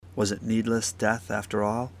Was it needless death after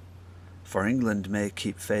all? For England may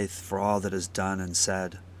keep faith for all that is done and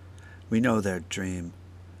said. We know their dream,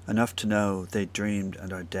 enough to know they dreamed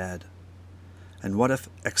and are dead. And what if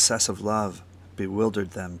excessive love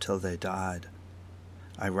bewildered them till they died?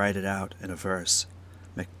 I write it out in a verse.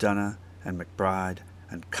 MacDonagh and MacBride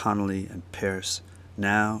and Connolly and Pearse,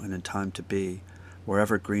 now and in time to be,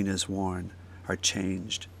 wherever green is worn, are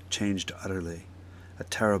changed utterly. A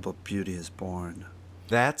terrible beauty is born.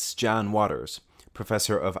 That's John Waters,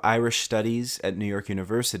 professor of Irish Studies at New York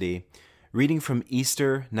University, reading from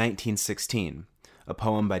Easter 1916, a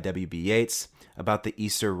poem by W.B. Yeats about the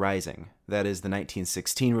Easter Rising, that is the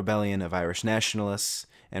 1916 rebellion of Irish nationalists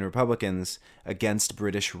and Republicans against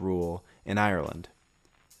British rule in Ireland.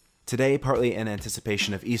 Today, partly in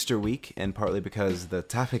anticipation of Easter week, and partly because the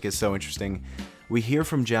topic is so interesting, we hear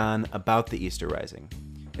from John about the Easter Rising,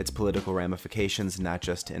 its political ramifications not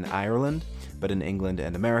just in Ireland, but in England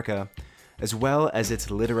and America, as well as its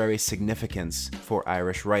literary significance for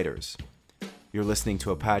Irish writers. You're listening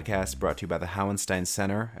to a podcast brought to you by the Hauenstein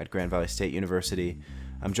Center at Grand Valley State University.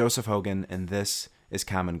 I'm Joseph Hogan, and this is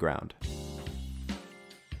Common Ground.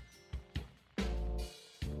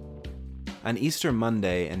 On Easter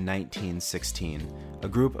Monday in 1916, a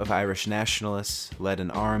group of Irish nationalists led an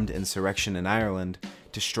armed insurrection in Ireland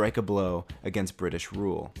to strike a blow against British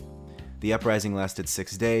rule. The uprising lasted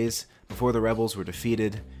 6 days before the rebels were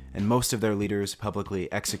defeated and most of their leaders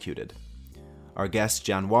publicly executed. Our guest,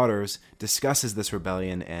 John Waters, discusses this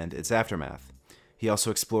rebellion and its aftermath. He also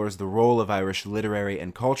explores the role of Irish literary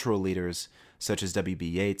and cultural leaders, such as W.B.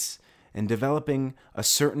 Yeats, in developing a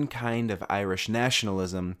certain kind of Irish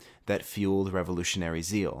nationalism that fueled revolutionary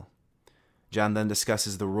zeal. John then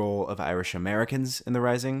discusses the role of Irish Americans in the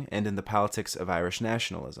Rising and in the politics of Irish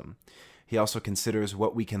nationalism. He also considers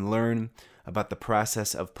what we can learn about the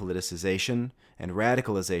process of politicization and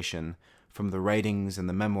radicalization from the writings and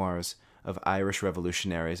the memoirs of Irish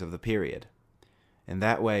revolutionaries of the period. In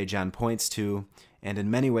that way, John points to, and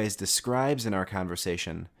in many ways describes in our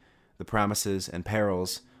conversation, the promises and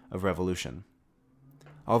perils of revolution.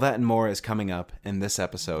 All that and more is coming up in this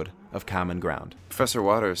episode of Common Ground. Professor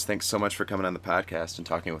Waters, thanks so much for coming on the podcast and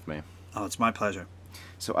talking with me. Oh, it's my pleasure.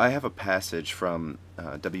 So I have a passage from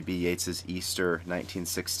W.B. Yeats's Easter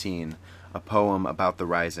 1916, a poem about the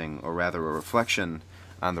Rising, or rather a reflection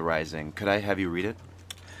on the Rising. Could I have you read it?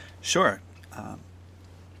 Sure.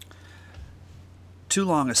 Too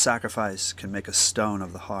long a sacrifice can make a stone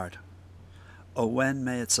of the heart. Oh, when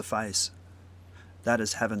may it suffice? That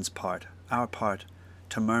is heaven's part, our part,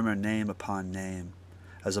 to murmur name upon name,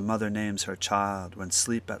 as a mother names her child when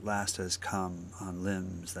sleep at last has come on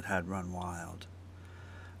limbs that had run wild.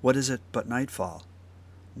 What is it but nightfall?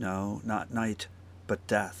 No, not night, but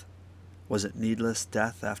death. Was it needless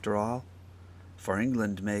death after all? For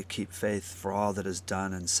England may keep faith for all that is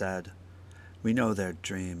done and said. We know their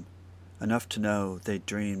dream, enough to know they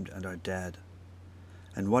dreamed and are dead.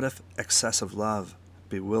 And what if excessive love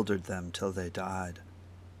bewildered them till they died?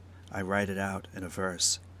 I write it out in a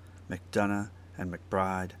verse. MacDonagh and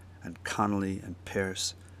MacBride and Connolly and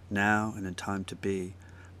Pearse, now and in time to be,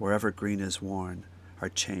 wherever green is worn, are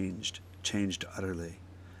changed utterly.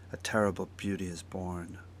 A terrible beauty is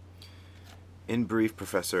born. In brief,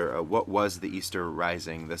 Professor, what was the Easter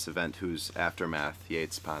Rising, this event whose aftermath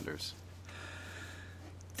Yeats ponders?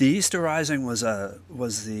 The Easter Rising was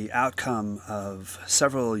the outcome of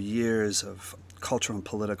several years of cultural and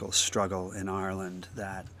political struggle in Ireland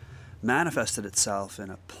that manifested itself in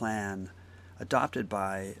a plan adopted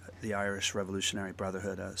by the Irish Revolutionary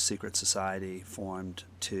Brotherhood, a secret society formed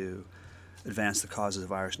to advance the causes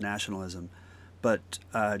of Irish nationalism, but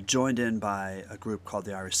joined in by a group called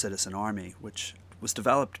the Irish Citizen Army, which was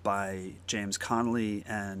developed by James Connolly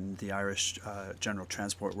and the Irish General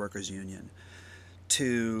Transport Workers Union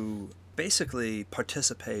to basically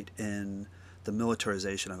participate in the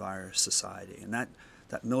militarization of Irish society. And that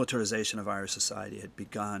militarization of Irish society had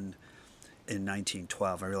begun in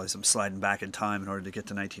 1912. I realize I'm sliding back in time in order to get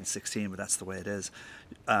to 1916, but that's the way it is.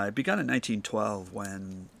 It began in 1912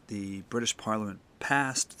 when the British Parliament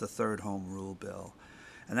passed the Third Home Rule Bill.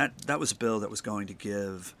 And that was a bill that was going to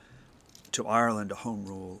give to Ireland a Home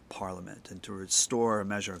Rule Parliament and to restore a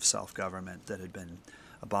measure of self-government that had been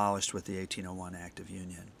abolished with the 1801 Act of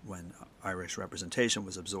Union when Irish representation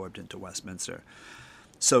was absorbed into Westminster.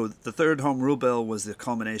 So the Third Home Rule Bill was the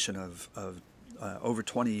culmination of over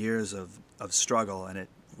 20 years of struggle, and it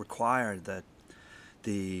required that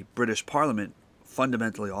the British Parliament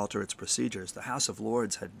fundamentally alter its procedures. The House of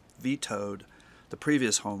Lords had vetoed the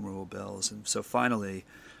previous Home Rule bills, and so finally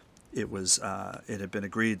it had been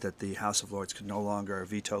agreed that the House of Lords could no longer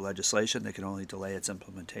veto legislation; they could only delay its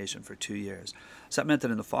implementation for 2 years. So that meant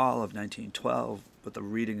that in the fall of 1912, with the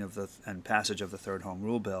reading of and passage of the Third Home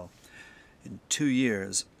Rule Bill, in 2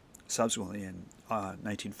 years, subsequently in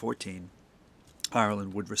 1914,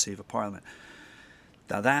 Ireland would receive a parliament.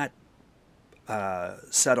 Now that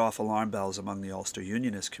set off alarm bells among the Ulster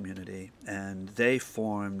Unionist community, and they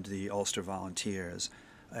formed the Ulster Volunteers,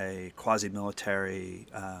 a quasi-military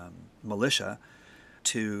militia,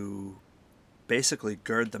 to basically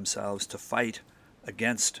gird themselves to fight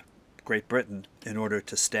against Great Britain in order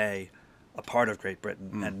to stay a part of Great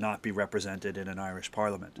Britain and not be represented in an Irish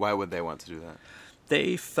parliament. Why would they want to do that?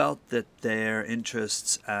 They felt that their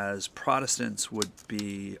interests as Protestants would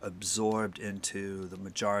be absorbed into the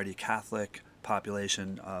majority Catholic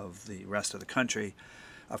population of the rest of the country.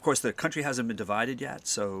 Of course, the country hasn't been divided yet,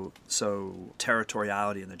 so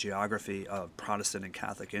territoriality and the geography of Protestant and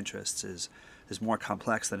Catholic interests is more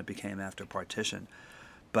complex than it became after partition.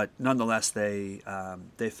 But nonetheless, they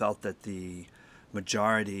felt that the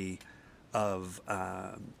majority of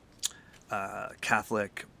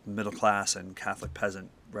Catholic middle class and Catholic peasant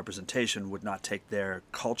representation would not take their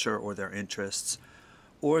culture or their interests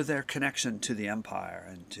or their connection to the empire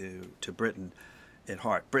and to Britain at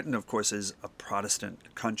heart. Britain, of course, is a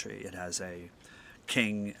Protestant country. It has a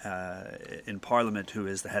king in Parliament who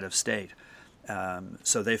is the head of state.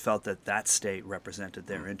 So they felt that that state represented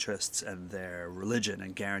their interests and their religion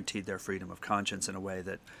and guaranteed their freedom of conscience in a way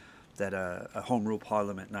that a home rule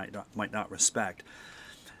parliament might not respect.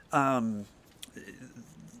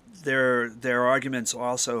 Their arguments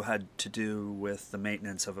also had to do with the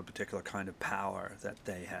maintenance of a particular kind of power that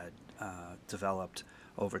they had developed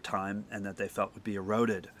over time and that they felt would be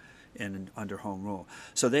eroded under home rule.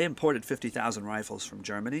 So they imported 50,000 rifles from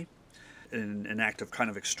Germany in an act of kind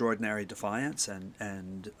of extraordinary defiance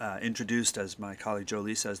and introduced, as my colleague Joe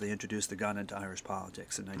Lee says, they introduced the gun into Irish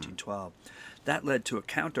politics in 1912. That led to a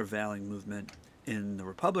countervailing movement in the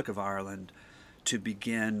Republic of Ireland to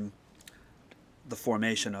begin the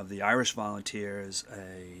formation of the Irish Volunteers,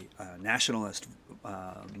 a nationalist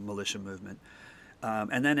militia movement.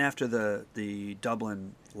 And then after the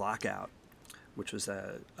Dublin lockout, which was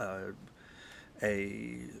a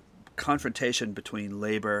confrontation between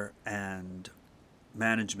labor and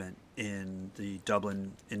management in the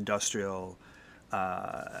Dublin industrial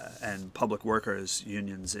and public workers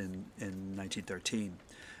unions in 1913,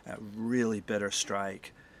 a really bitter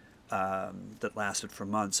strike that lasted for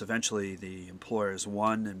months. Eventually, the employers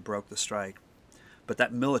won and broke the strike, but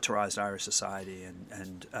that militarized Irish society,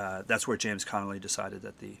 and that's where James Connolly decided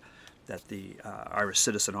that the Irish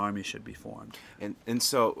Citizen Army should be formed. And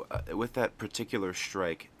so, with that particular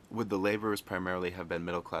strike, would the laborers primarily have been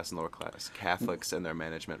middle class and lower class Catholics, and their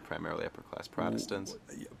management primarily upper class Protestants?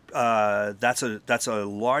 That's a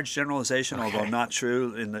large generalization, Okay. although not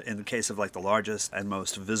true in the case of like the largest and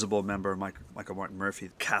most visible member, Michael Martin Murphy,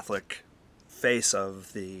 the Catholic face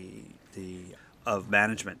of of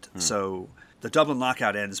management. So the Dublin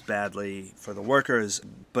lockout ends badly for the workers,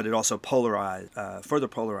 but it also further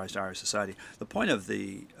polarized Irish society. The point of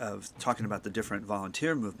talking about the different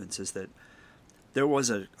volunteer movements is that there was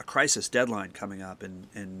a crisis deadline coming up in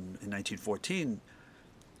 1914,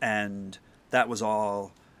 and that was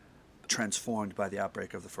all transformed by the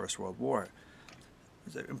outbreak of the First World War.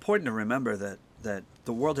 It's important to remember that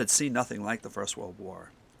the world had seen nothing like the First World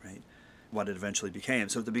War, right? What it eventually became.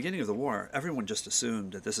 So at the beginning of the war, everyone just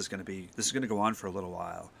assumed that this is going to go on for a little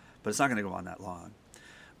while, but it's not going to go on that long.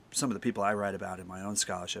 Some of the people I write about in my own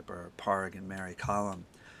scholarship are Parg and Mary Collum.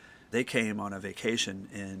 They came on a vacation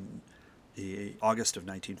in the August of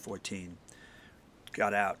 1914,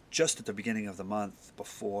 got out just at the beginning of the month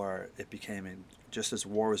before it became, just as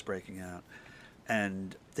war was breaking out,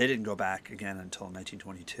 and they didn't go back again until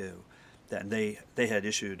 1922. Then they had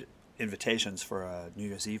issued invitations for a New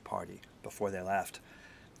Year's Eve party before they left,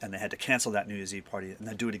 and they had to cancel that New Year's Eve party and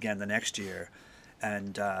then do it again the next year.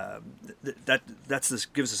 And this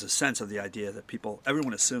gives us a sense of the idea that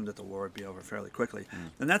everyone assumed that the war would be over fairly quickly.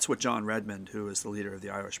 And that's what John Redmond, who is the leader of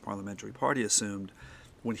the Irish Parliamentary Party, assumed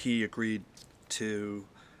when he agreed to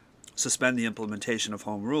suspend the implementation of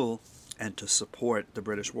Home Rule and to support the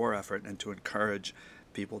British war effort and to encourage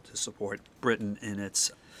people to support Britain in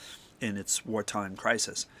its wartime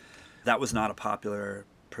crisis. That was not a popular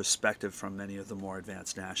perspective from many of the more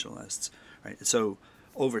advanced nationalists, right? So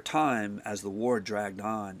over time, as the war dragged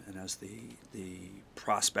on, and as the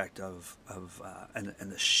prospect and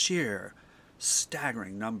the sheer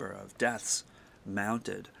staggering number of deaths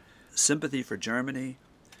mounted, sympathy for Germany,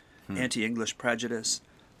 anti-English prejudice,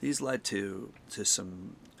 these led to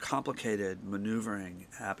some complicated maneuvering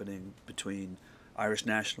happening between Irish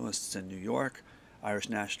nationalists in New York, Irish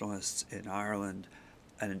nationalists in Ireland,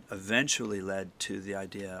 and it eventually led to the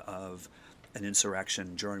idea of an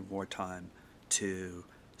insurrection during wartime to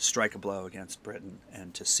strike a blow against Britain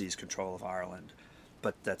and to seize control of Ireland.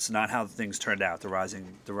 But that's not how things turned out. The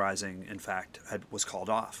rising, in fact, was called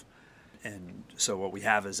off. And so what we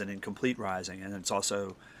have is an incomplete rising, and it's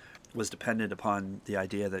also was dependent upon the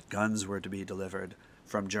idea that guns were to be delivered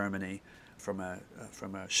from Germany, from a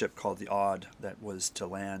ship called the Aud that was to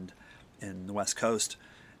land in the West Coast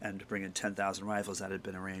and to bring in 10,000 rifles that had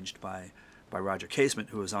been arranged by Roger Casement,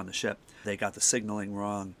 who was on the ship. They got the signaling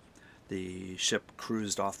wrong. The ship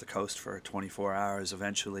cruised off the coast for 24 hours.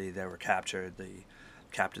 Eventually, they were captured. The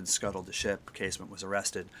captain scuttled the ship. Casement was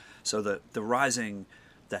arrested. So the rising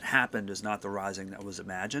that happened is not the rising that was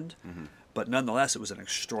imagined, but nonetheless, it was an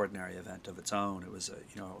extraordinary event of its own. It was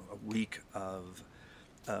a week of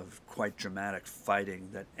quite dramatic fighting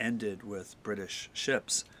that ended with British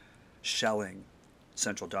ships shelling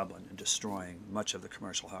central Dublin and destroying much of the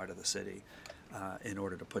commercial heart of the city in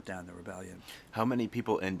order to put down the rebellion. How many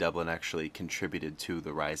people in Dublin actually contributed to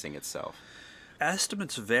the rising itself?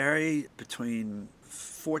 Estimates vary between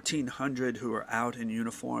 1,400 who are out in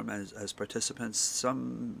uniform as participants.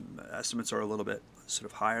 Some estimates are a little bit sort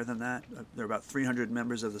of higher than that. There are about 300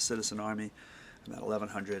 members of the Citizen Army, about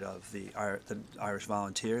 1,100 of the Irish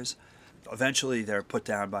Volunteers. Eventually, they're put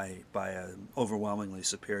down by an overwhelmingly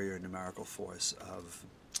superior numerical force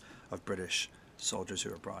of British soldiers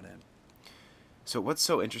who are brought in. So what's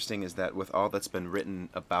so interesting is that with all that's been written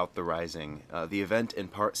about the Rising, the event in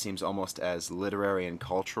part seems almost as literary and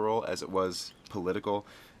cultural as it was political.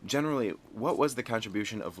 Generally, what was the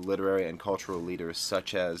contribution of literary and cultural leaders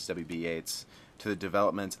such as W.B. Yeats to the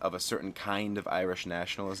development of a certain kind of Irish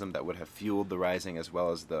nationalism that would have fueled the Rising as well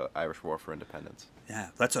as the Irish War for Independence? Yeah,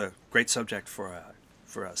 that's a great subject for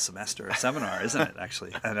a semester, a seminar, isn't it?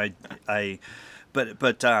 Actually, and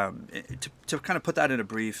to kind of put that in a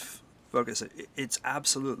brief focus, it's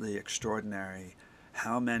absolutely extraordinary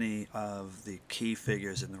how many of the key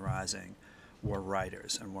figures in the Rising were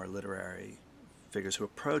writers and were literary figures who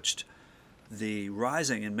approached the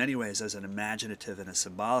Rising in many ways as an imaginative and a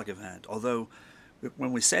symbolic event. Although,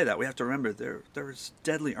 when we say that, we have to remember there was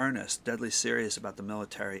deadly earnest, deadly serious about the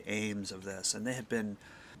military aims of this, and they had been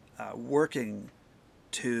working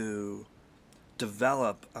to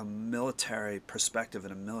develop a military perspective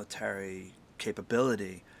and a military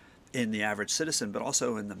capability in the average citizen, but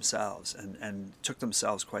also in themselves, and took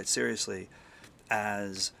themselves quite seriously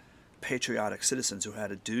as patriotic citizens who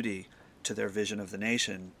had a duty to their vision of the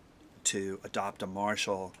nation to adopt a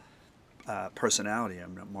martial personality, a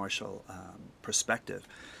martial perspective.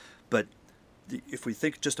 But if we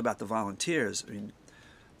think just about the volunteers, I mean,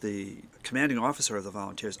 the commanding officer of the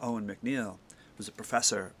volunteers, Owen MacNeill, was a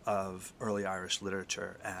professor of early Irish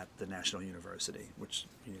literature at the National University,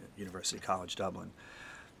 University College Dublin.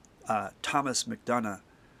 Thomas MacDonagh,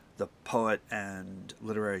 the poet and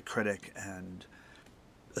literary critic and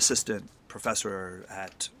assistant professor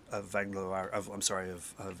of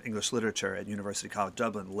English literature at University College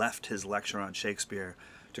Dublin, left his lecture on Shakespeare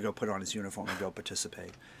to go put on his uniform and go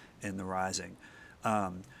participate in the Rising.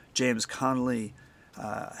 James Connolly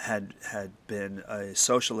had been a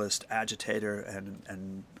socialist agitator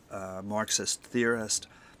and Marxist theorist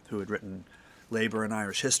who had written Labour in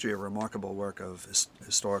Irish History, a remarkable work of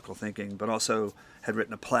historical thinking, but also had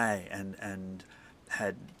written a play and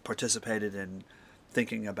had participated in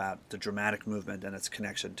thinking about the dramatic movement and its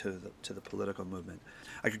connection to the political movement.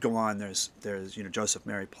 I could go on. There's Joseph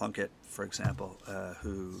Mary Plunkett, for example,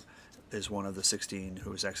 who is one of the 16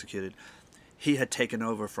 who was executed. He had taken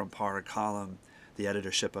over from Pádraig Colum the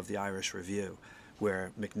editorship of the Irish Review,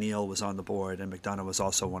 where MacNeill was on the board and MacDonagh was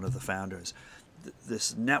also one of the founders.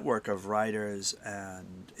 This network of writers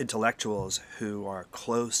and intellectuals who are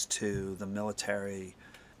close to the military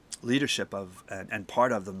leadership and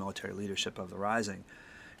part of the military leadership of the Rising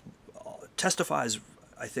testifies,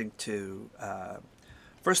 I think, to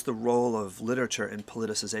first the role of literature in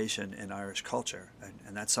politicization in Irish culture,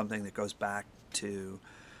 and that's something that goes back to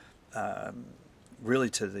really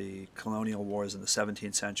to the colonial wars in the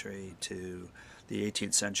 17th century, to the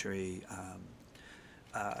 18th century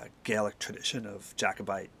Gaelic tradition of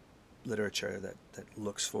Jacobite literature that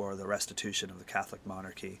looks for the restitution of the Catholic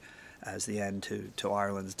monarchy as the end to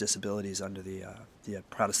Ireland's disabilities under the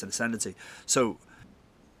Protestant ascendancy. So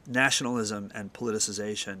nationalism and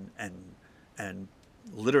politicization and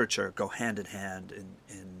literature go hand in hand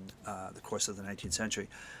in the course of the 19th century.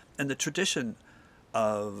 And the tradition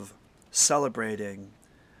of celebrating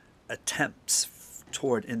attempts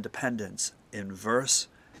toward independence in verse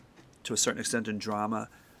to a certain extent in drama,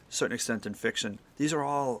 a certain extent in fiction. These are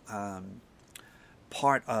all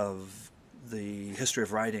part of the history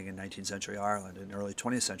of writing in 19th century Ireland and early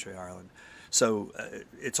 20th century Ireland. So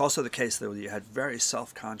it's also the case that you had very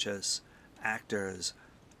self-conscious actors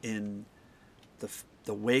in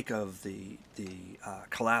the wake of the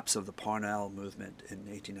collapse of the Parnell movement in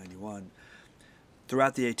 1891.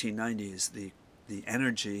 Throughout the 1890s, the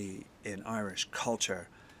energy in Irish culture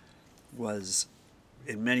was,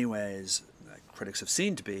 in many ways, critics have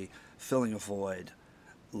seen to be filling a void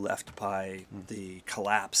left by the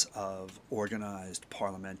collapse of organized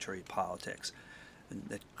parliamentary politics. And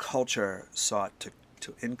that culture sought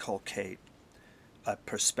to inculcate a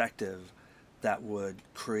perspective that would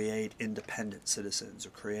create independent citizens or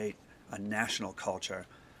create a national culture,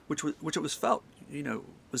 which it was felt,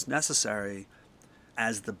 was necessary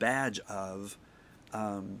as the badge of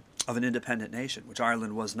an independent nation, which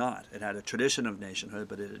Ireland was not. It had a tradition of nationhood,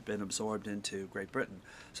 but it had been absorbed into Great Britain.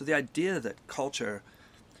 So the idea that culture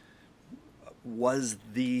was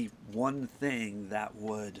the one thing that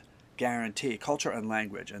would guarantee culture and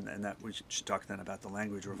language, and that we should talk then about the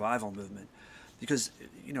language revival movement, because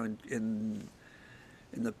in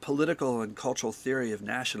the political and cultural theory of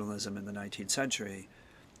nationalism in the 19th century,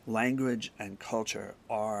 language and culture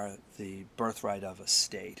are the birthright of a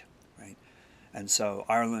state, right? And so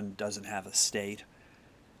Ireland doesn't have a state.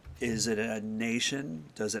 Is it a nation?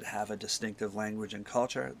 Does it have a distinctive language and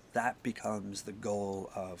culture? That becomes the goal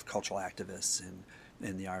of cultural activists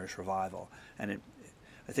in the Irish revival. And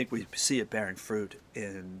I think we see it bearing fruit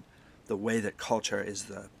in the way that culture is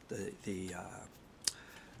the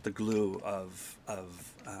glue of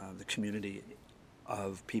the community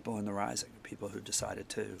of people in the Rising, people who decided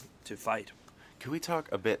to fight. Can we talk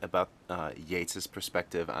a bit about Yeats's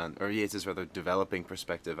perspective Yeats's rather developing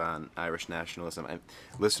perspective on Irish nationalism?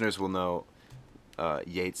 Listeners will know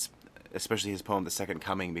Yeats, especially his poem "The Second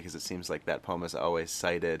Coming," because it seems like that poem is always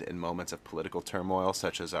cited in moments of political turmoil,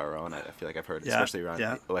 such as our own. I feel like I've heard, especially around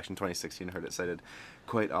election 2016, heard it cited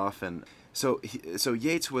quite often. So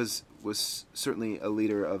Yeats was certainly a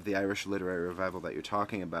leader of the Irish literary revival that you're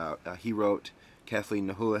talking about. He wrote Kathleen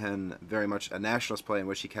Ní Houlihan, very much a nationalist play in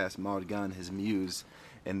which he cast Maud Gonne, his muse,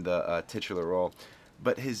 in the titular role.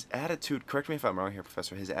 But his attitude, correct me if I'm wrong here,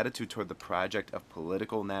 Professor, his attitude toward the project of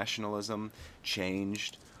political nationalism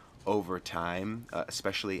changed over time,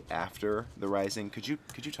 especially after the Rising. Could you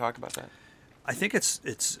talk about that? I think it's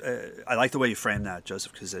I like the way you frame that,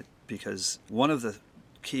 Joseph, because one of the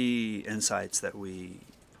key insights that we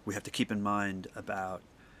have to keep in mind about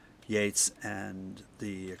Yeats and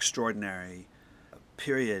the extraordinary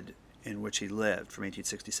period in which he lived from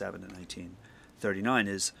 1867 to 1939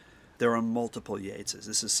 is there are multiple Yeatses.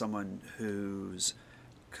 This is someone whose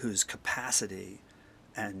capacity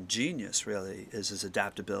and genius really is his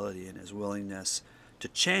adaptability and his willingness to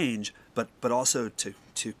change, but also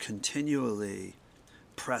to continually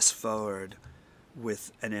press forward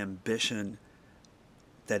with an ambition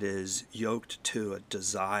that is yoked to a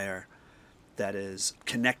desire that is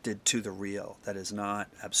connected to the real, that is not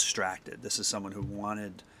abstracted. This is someone who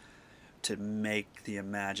wanted to make the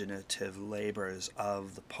imaginative labors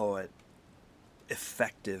of the poet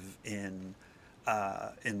effective in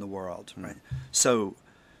the world, right? So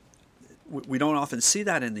we don't often see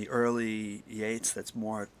that in the early Yeats. That's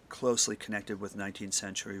more closely connected with 19th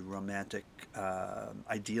century romantic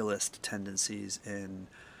idealist tendencies in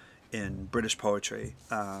British poetry,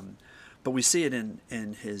 but we see it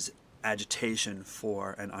in his agitation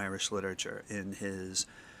for an Irish literature, in his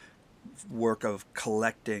work of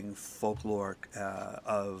collecting folklore,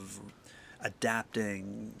 of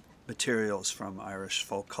adapting materials from Irish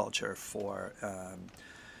folk culture for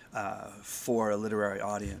a literary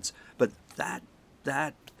audience. But that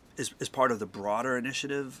is part of the broader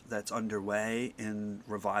initiative that's underway in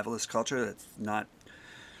revivalist culture. That's not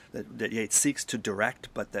that Yeats seeks to direct,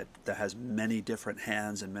 but that has many different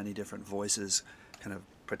hands and many different voices kind of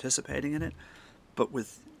participating in it. But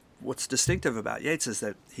what's distinctive about Yeats is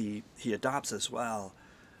that he adopts as well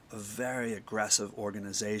a very aggressive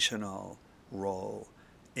organizational role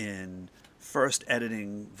in first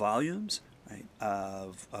editing volumes, right,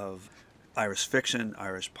 of Irish fiction,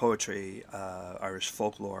 Irish poetry, Irish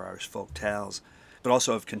folklore, Irish folk tales, but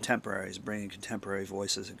also of contemporaries, bringing contemporary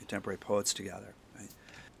voices and contemporary poets together. Right?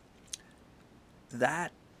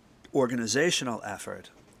 That organizational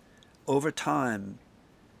effort, over time,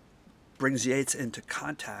 brings Yeats into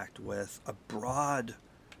contact with a broad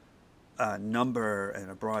number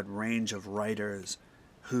and a broad range of writers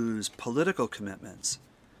whose political commitments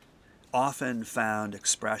often found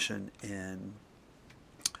expression in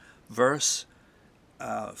verse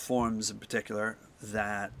forms in particular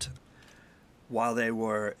that while they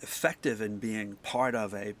were effective in being part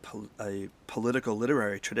of a political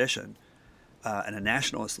literary tradition and a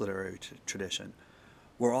nationalist literary tradition,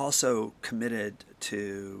 were also committed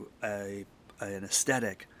to an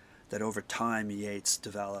aesthetic that over time Yeats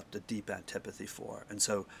developed a deep antipathy for. And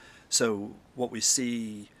so what we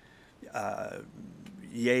see,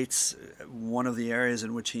 Yeats, one of the areas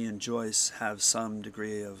in which he and Joyce have some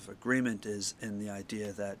degree of agreement is in the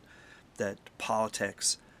idea that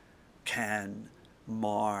politics can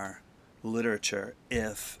mar literature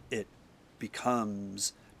if it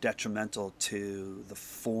becomes detrimental to the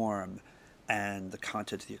form and the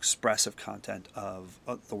content, the expressive content of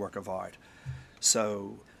the work of art.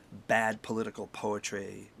 So bad political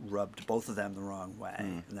poetry rubbed both of them the wrong way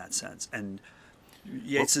in that sense. And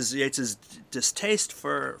Yeats's distaste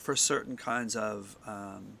for certain kinds of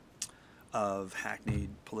hackneyed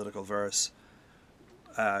political verse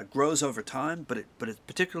grows over time, but it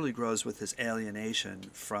particularly grows with his alienation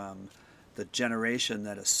from the generation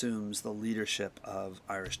that assumes the leadership of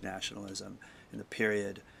Irish nationalism in the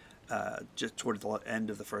period just toward the end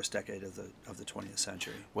of the first decade of the 20th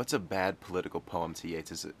century. What's a bad political poem to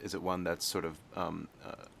Yeats? Is it one that's sort of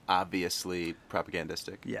obviously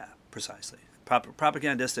propagandistic? Yeah, precisely.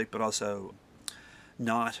 Propagandistic, but also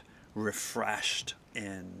not refreshed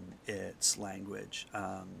in its language,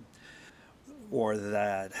 or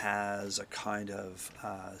that has a kind of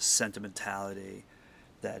sentimentality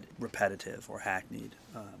that repetitive or hackneyed.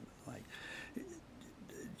 Like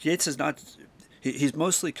Yeats is not. He's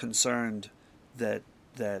mostly concerned that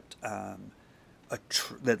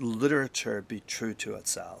literature be true to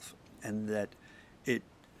itself, and that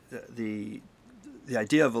the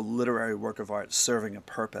idea of a literary work of art serving a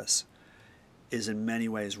purpose is in many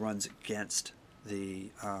ways runs against the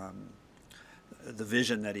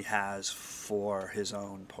vision that he has for his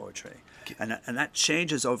own poetry, and that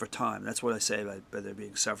changes over time. That's what I say by there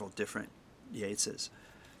being several different Yeatses.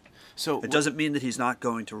 So it doesn't mean that he's not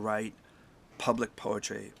going to write public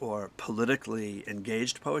poetry or politically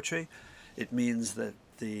engaged poetry. It means that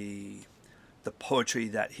the poetry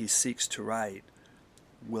that he seeks to write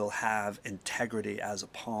will have integrity as a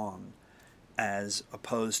poem, as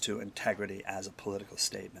opposed to integrity as a political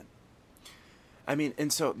statement. I mean,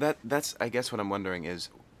 and so that's I guess what I'm wondering is,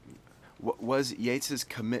 was Yeats's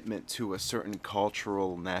commitment to a certain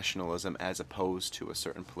cultural nationalism as opposed to a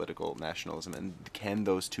certain political nationalism, and can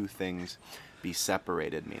those two things be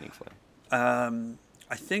separated meaningfully?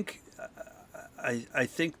 I think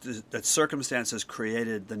that circumstances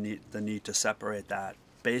created the need to separate that,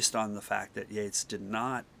 based on the fact that Yeats did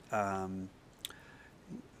not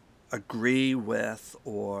agree with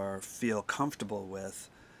or feel comfortable with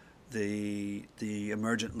the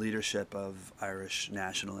emergent leadership of Irish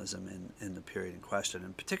nationalism in the period in question,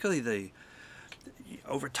 and particularly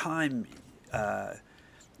over time,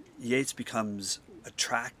 Yeats becomes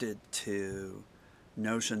attracted to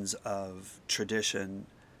notions of tradition,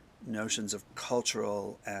 notions of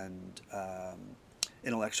cultural and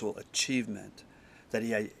intellectual achievement that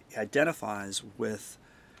he identifies with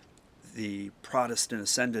the Protestant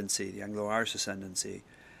ascendancy, the Anglo-Irish ascendancy,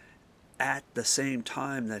 at the same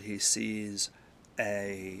time that he sees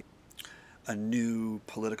a new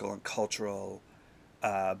political and cultural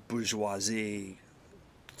bourgeoisie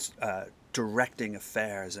directing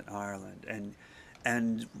affairs in Ireland,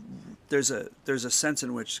 and there's a sense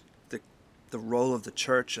in which the role of the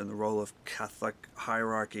church and the role of Catholic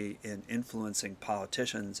hierarchy in influencing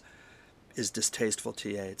politicians is distasteful to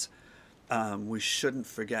Yeats. We shouldn't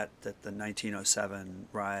forget that the 1907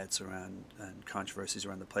 riots and controversies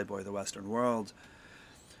around the Playboy of the Western World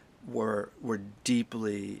were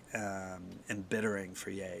deeply embittering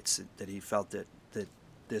for Yeats. That he felt that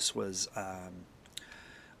this was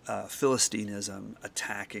Philistinism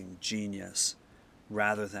attacking genius,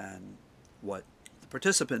 rather than what the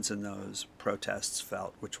participants in those protests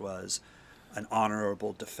felt, which was an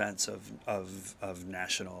honorable defense of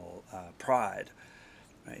national pride,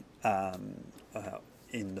 right?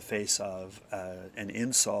 In the face of an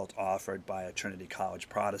insult offered by a Trinity College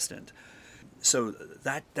Protestant. So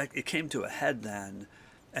that it came to a head then,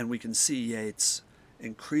 and we can see Yeats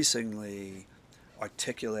increasingly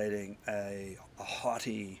articulating a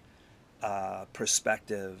haughty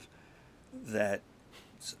perspective that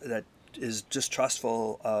is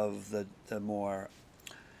distrustful of the more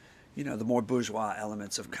bourgeois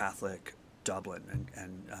elements of Catholic Dublin,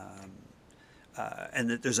 and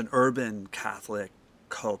that there's an urban Catholic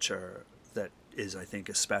culture that is, I think,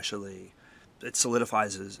 especially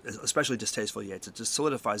distasteful Yeats. It just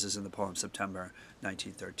solidifies in the poem September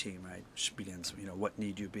 1913, right? Which begins, what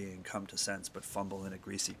need you being come to sense but fumble in a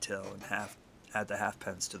greasy till, and add the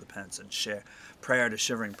halfpence to the pence, and share prayer to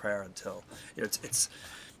shivering prayer until it's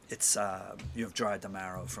you have dried the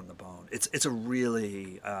marrow from the bone. It's a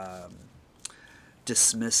really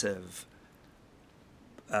dismissive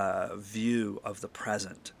view of the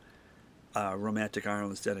present. Romantic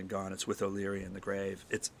Ireland's dead and gone. It's with O'Leary in the grave.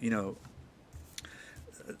 It's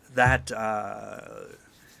that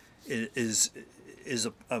is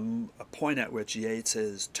a point at which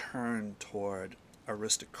Yeats's turn toward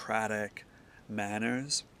aristocratic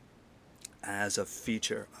manners as a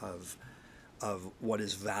feature of what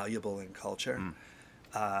is valuable in culture.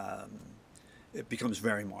 It becomes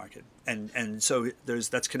very marked, and so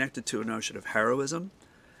that's connected to a notion of heroism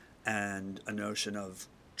and a notion of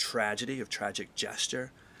tragedy, of tragic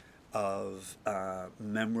gesture, of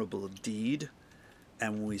memorable deed.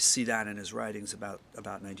 And we see that in his writings about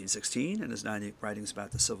 1916 and his writings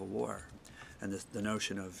about the Civil War, and the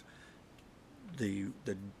notion of the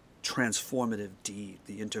transformative deed,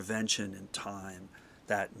 the intervention in time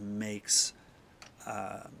that makes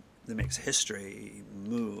history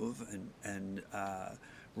move and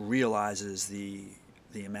realizes the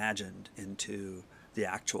imagined into the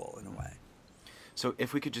actual in a way. So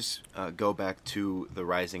if we could just go back to the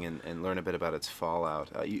Rising and learn a bit about its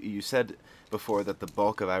fallout. You said before that the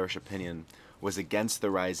bulk of Irish opinion was against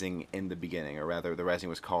the Rising in the beginning, or rather the Rising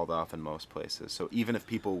was called off in most places. So even if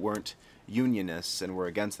people weren't Unionists and were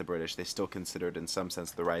against the British, they still considered in some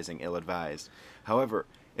sense the Rising ill-advised. However,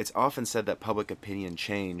 it's often said that public opinion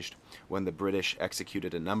changed when the British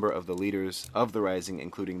executed a number of the leaders of the Rising,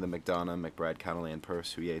 including the MacDonagh, MacBride, Connolly, and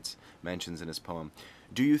Pearse, who Yeats mentions in his poem.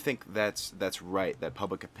 Do you think that's right, that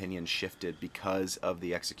public opinion shifted because of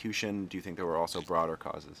the execution? Do you think there were also broader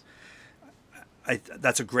causes?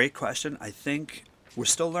 That's a great question. I think we're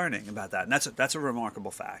still learning about that, and that's a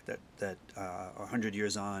remarkable fact that 100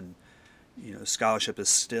 years on, scholarship is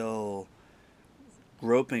still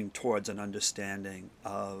groping towards an understanding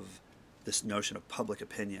of this notion of public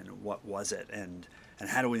opinion. What was it, and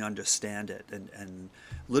how do we understand it? And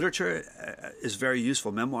literature is very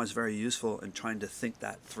useful. Memoir is very useful in trying to think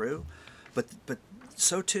that through, but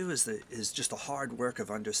so too is just the hard work of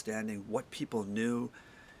understanding what people knew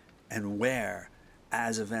and where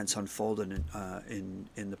as events unfolded in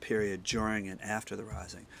the period during and after the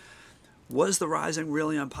Rising. Was the Rising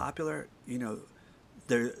really unpopular?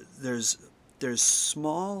 There's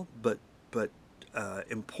small but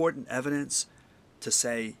important evidence to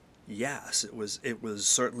say yes, it was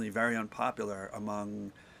certainly very unpopular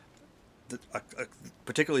among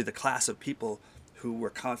particularly the class of people who were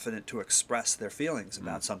confident to express their feelings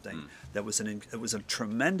about something that was it was a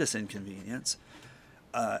tremendous inconvenience,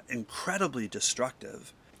 incredibly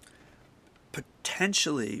destructive,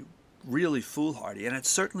 potentially really foolhardy, and it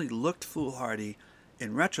certainly looked foolhardy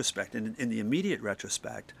in retrospect, in the immediate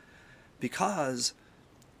retrospect, because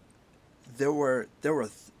there were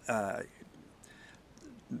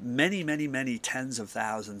many tens of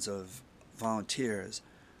thousands of volunteers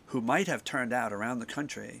who might have turned out around the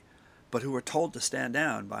country, but who were told to stand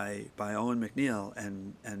down by Eoin MacNeill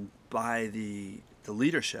and by the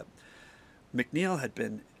leadership. MacNeill had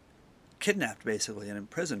been kidnapped basically and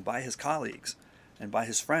imprisoned by his colleagues and by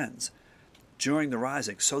his friends during the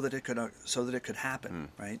Rising so that it could happen,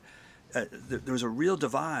 right? There was a real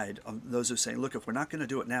divide of those who say, look, if we're not going to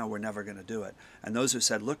do it now, we're never going to do it. And those who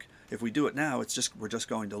said, look, if we do it now, we're just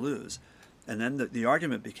going to lose. And then the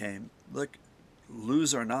argument became, look,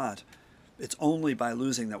 lose or not, it's only by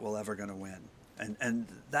losing that we're ever going to win. And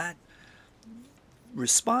that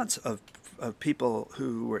response of people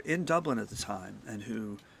who were in Dublin at the time and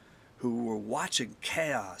who were watching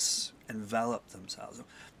chaos envelop themselves.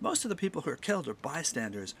 Most of the people who are killed are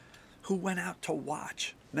bystanders who went out to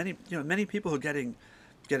watch. Many people who are getting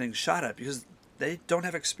shot at because they don't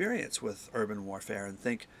have experience with urban warfare and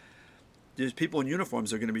think there's people in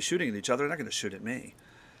uniforms are going to be shooting at each other. They're not going to shoot at me,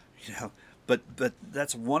 But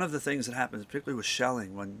that's one of the things that happens, particularly with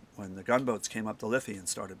shelling, when the gunboats came up the Liffey and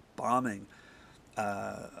started bombing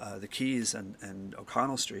the quays and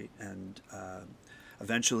O'Connell Street and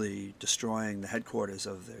eventually destroying the headquarters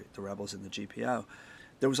of the rebels in the GPO.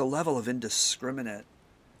 There was a level of indiscriminate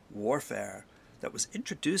warfare that was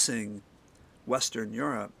introducing Western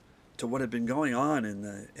Europe to what had been going on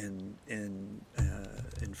in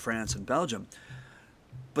France and Belgium.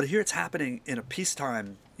 But here it's happening in a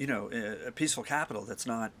peacetime, a peaceful capital that's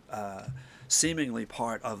not seemingly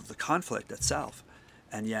part of the conflict itself.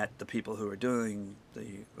 And yet the people who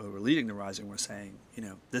were leading the Rising were saying,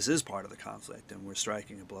 this is part of the conflict and we're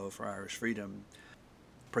striking a blow for Irish freedom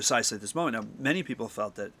precisely at this moment. Now, many people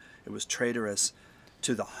felt that it was traitorous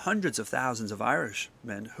to the hundreds of thousands of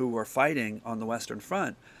Irishmen who were fighting on the Western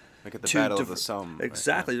Front Like at the Battle of the Somme.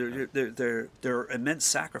 Exactly. Right? Yeah. There are immense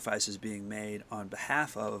sacrifices being made on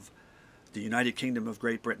behalf of the United Kingdom of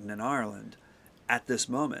Great Britain and Ireland at this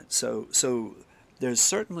moment. So there's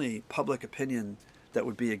certainly public opinion that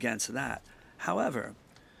would be against that. However,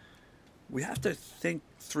 we have to think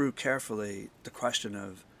through carefully the question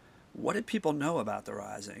of what did people know about the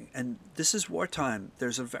Rising? And this is wartime.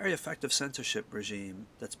 There's a very effective censorship regime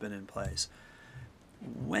that's been in place.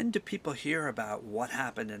 When do people hear about what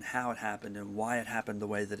happened and how it happened and why it happened the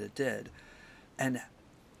way that it did? And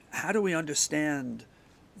how do we understand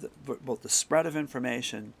both the spread of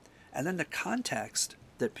information and then the context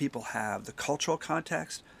that people have, the cultural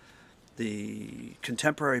context, the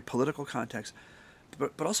contemporary political context,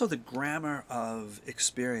 but also the grammar of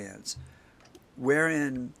experience,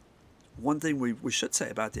 wherein one thing we should say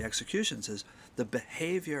about the executions is the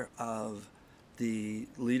behavior of the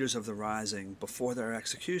leaders of the Rising before their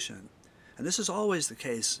execution. And this is always the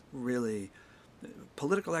case, really.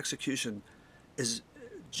 Political execution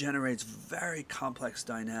generates very complex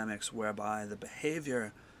dynamics whereby the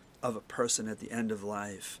behavior of a person at the end of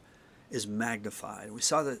life is magnified. We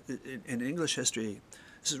saw that in English history.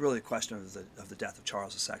 This is really a question of the death of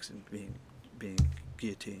Charles II being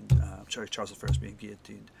guillotined. Charles I being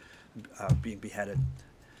guillotined, being beheaded.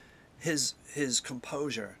 His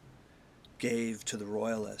composure gave to the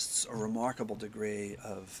royalists a remarkable degree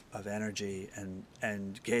of energy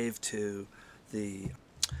and gave to the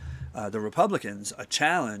Republicans a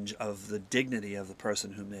challenge of the dignity of the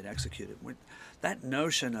person whom they'd executed. That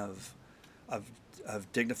notion of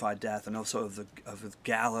dignified death and also of the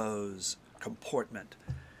gallows comportment,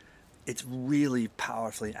 it's really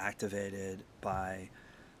powerfully activated by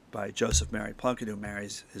Joseph Mary Plunkett, who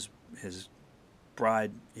marries his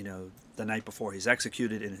bride, the night before he's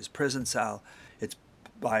executed in his prison cell. It's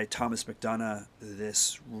by Thomas MacDonagh,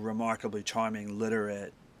 this remarkably charming,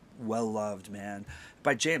 literate, well-loved man.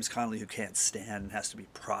 By James Connolly, who can't stand and has to be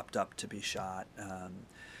propped up to be shot.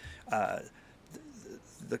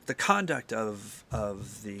 The conduct of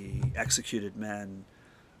the executed men,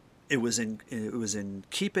 it was in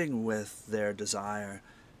keeping with their desire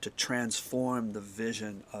to transform the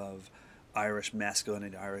vision of Irish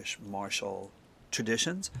masculinity, Irish martial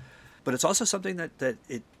traditions, but it's also something that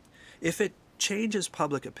if it changes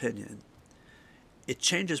public opinion, it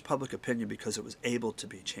changes public opinion because it was able to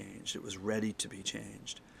be changed. It was ready to be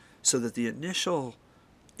changed, so that the initial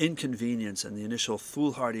inconvenience and the initial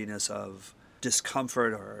foolhardiness of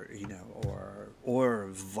discomfort or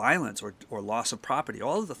violence or loss of property,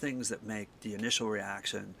 all of the things that make the initial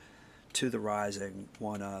reaction to the Rising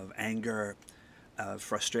one of anger,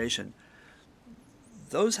 frustration,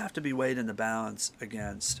 those have to be weighed in the balance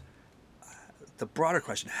against the broader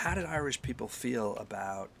question: how did Irish people feel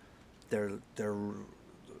about their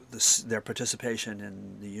participation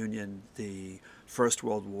in the Union, the First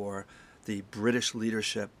World War, the British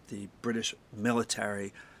leadership, the British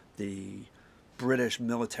military, the British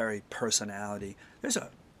military personality? There's a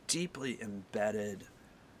deeply embedded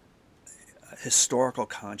historical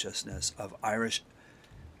consciousness of Irish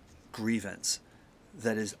grievance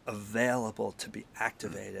that is available to be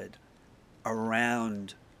activated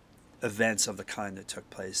around events of the kind that took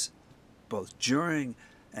place both during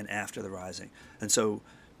and after the Rising. And so,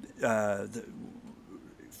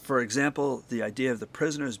 for example, the idea of the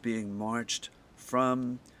prisoners being marched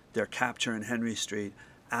from their capture in Henry Street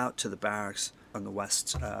out to the barracks on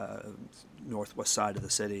the northwest side of the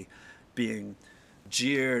city, being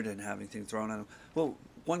jeered and having things thrown at them. Well,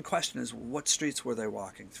 one question is, what streets were they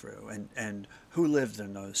walking through, and who lived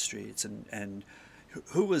in those streets, and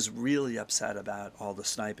who was really upset about all the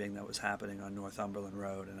sniping that was happening on Northumberland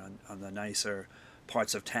Road and on the nicer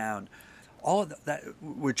parts of town? All of that,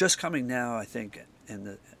 we're just coming now, I think,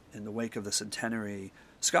 in the wake of the centenary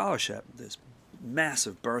scholarship, this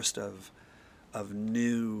massive burst of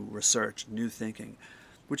new research, new thinking.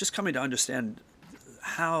 We're just coming to understand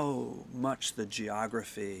how much the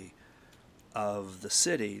geography of the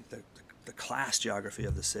city, the class geography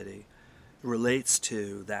of the city, relates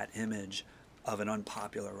to that image of an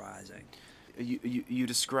unpopular Rising. You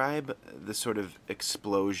describe the sort of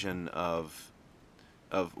explosion of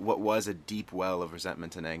what was a deep well of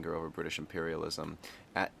resentment and anger over British imperialism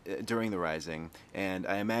during the Rising, and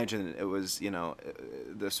I imagine it was,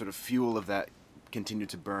 the sort of fuel of that continued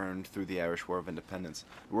to burn through the Irish War of Independence.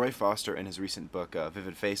 Roy Foster, in his recent book,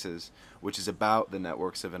 Vivid Faces, which is about the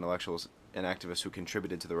networks of intellectuals and activists who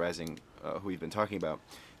contributed to the Rising, who we've been talking about,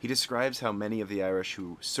 he describes how many of the Irish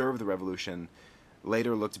who served the revolution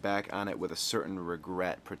later looked back on it with a certain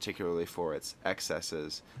regret, particularly for its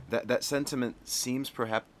excesses. That sentiment seems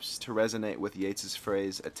perhaps to resonate with Yeats's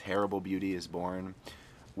phrase, "A terrible beauty is born."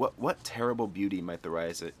 What terrible beauty might the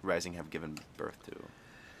Rising have given birth to?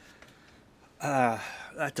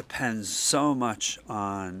 That depends so much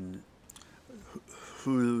on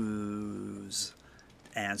who's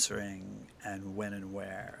answering and when and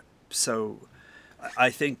where. So I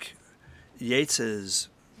think Yeats's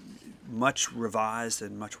much revised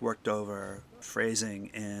and much worked over phrasing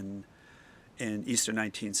in Easter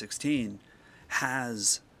 1916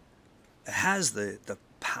 has the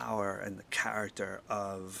power and the character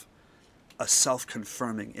of a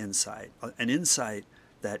self-confirming insight, an insight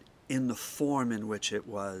that in the form in which it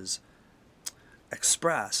was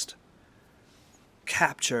expressed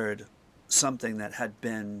captured something that had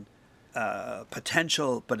been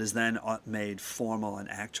potential but is then made formal and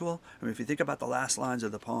actual. I mean, if you think about the last lines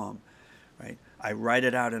of the poem, right? I write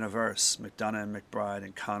it out in a verse, McDonough and McBride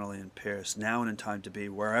and Connolly and Pierce, now and in time to be,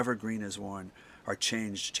 wherever green is worn, are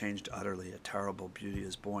changed utterly, a terrible beauty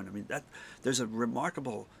is born. I mean, there's a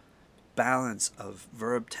remarkable balance of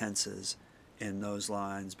verb tenses in those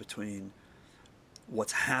lines between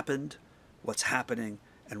what's happened, what's happening,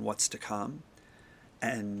 and what's to come.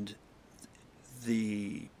 And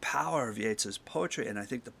the power of Yeats's poetry, and I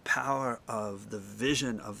think the power of the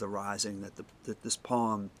vision of the Rising that this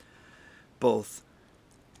poem both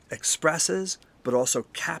expresses but also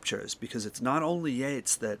captures, because it's not only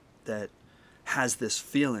Yeats that has this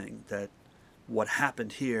feeling that what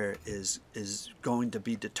happened here is going to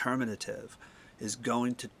be determinative, is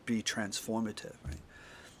going to be transformative,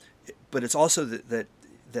 right? But it's also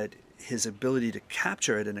that his ability to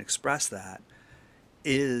capture it and express that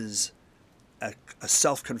is a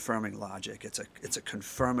self-confirming logic. It's a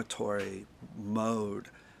confirmatory mode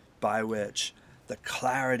by which the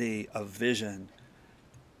clarity of vision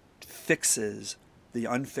fixes the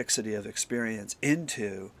unfixity of experience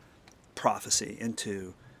into prophecy,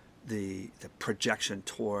 into the projection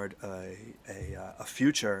toward a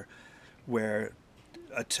future where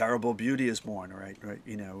a terrible beauty is born, right?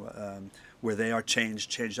 Where they are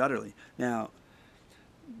changed utterly. Now,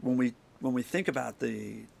 when we think about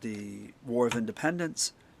the War of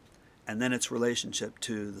Independence and then its relationship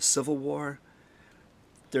to the Civil War,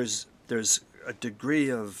 there's a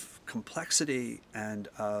degree of complexity and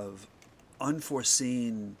of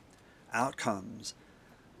unforeseen outcomes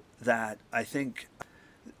that I think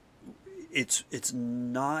it's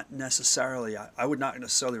not necessarily, I would not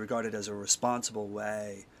necessarily regard it as a responsible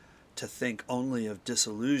way to think only of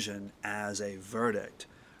disillusion as a verdict,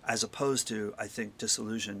 as opposed to, I think,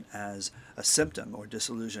 disillusion as a symptom or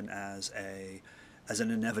disillusion as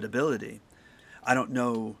an inevitability. I don't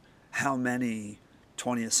know how many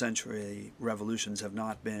 20th century revolutions have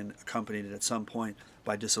not been accompanied at some point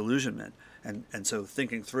by disillusionment. And so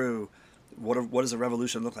thinking through what does a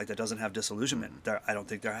revolution look like that doesn't have disillusionment? I don't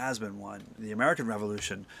think there has been one. The American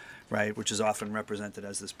Revolution, right, which is often represented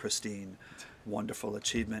as this pristine, wonderful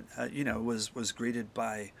achievement, was greeted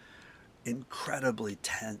by incredibly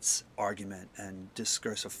tense argument and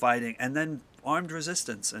discursive fighting, and then armed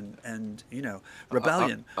resistance and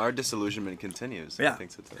rebellion. Our disillusionment continues. Yeah. I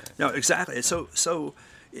think so today. No, exactly. So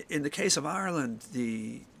in the case of Ireland,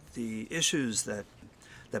 the issues that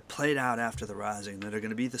played out after the Rising that are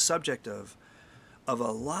going to be the subject of a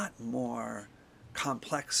lot more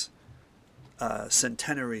complex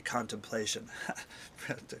centenary contemplation,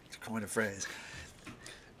 to coin a phrase,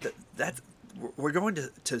 that we're going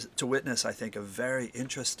to witness, I think, a very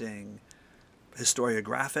interesting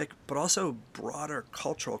historiographic, but also broader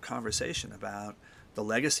cultural conversation about the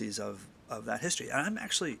legacies of that history. And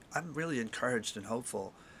I'm really encouraged and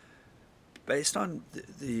hopeful, based on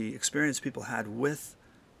the experience people had with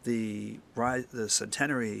the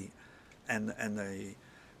centenary and the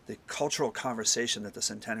cultural conversation that the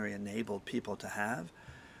centenary enabled people to have.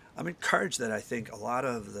 I'm encouraged that I think a lot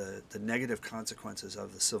of the negative consequences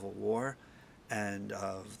of the Civil War and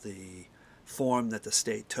of the form that the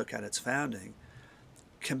state took at its founding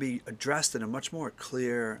can be addressed in a much more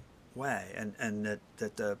clear way, and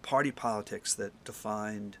that the party politics that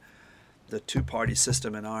defined the two-party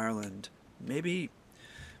system in Ireland, maybe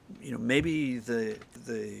the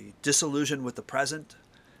disillusion with the present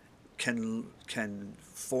can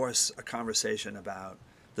force a conversation about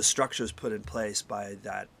the structures put in place by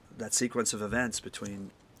that sequence of events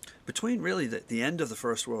between really the end of the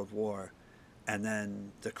First World War and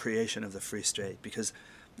then the creation of the Free State. Because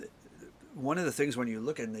one of the things when you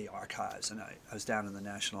look in the archives, and I was down in the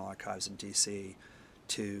National Archives in D.C.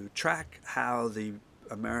 to track how the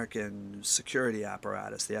American security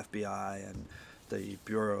apparatus, the FBI and the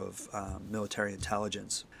Bureau of Military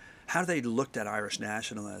Intelligence, how they looked at Irish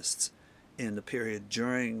nationalists in the period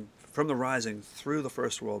from the Rising through the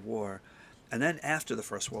First World War, and then after the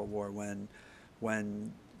First World War,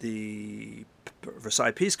 when the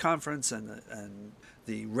Versailles Peace Conference and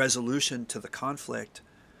the resolution to the conflict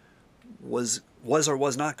was or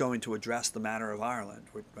was not going to address the matter of Ireland,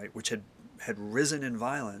 right, which had risen in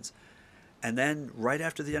violence, and then right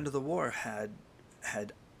after the end of the war had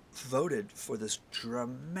voted for this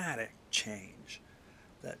dramatic change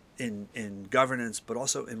that in governance, but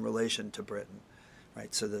also in relation to Britain,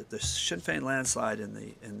 right? So the Sinn Féin landslide in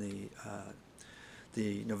the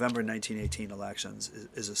November 1918 elections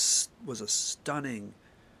was a stunning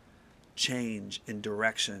change in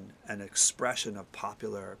direction and expression of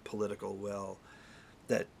popular political will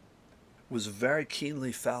that was very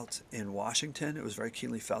keenly felt in Washington. It was very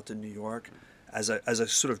keenly felt in New York as a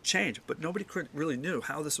sort of change, but nobody really knew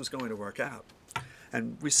how this was going to work out.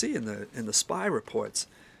 And we see in the spy reports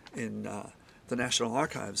in the National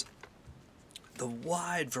Archives the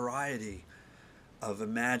wide variety of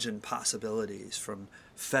imagined possibilities, from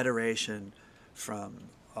federation, from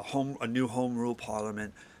a new home rule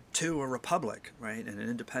parliament, to a republic, right, and an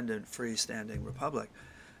independent, freestanding republic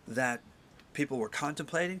that people were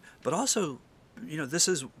contemplating. But also, this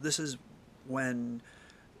is when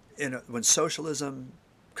when socialism,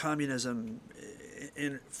 communism,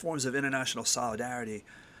 in forms of international solidarity,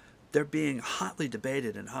 they're being hotly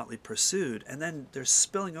debated and hotly pursued, and then they're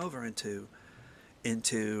spilling over into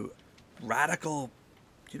radical,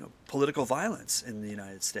 political violence in the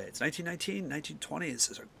United States. 1919, 1920 is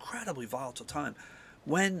an incredibly volatile time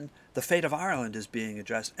when the fate of Ireland is being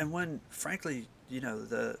addressed, and when, frankly,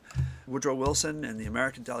 the Woodrow Wilson and the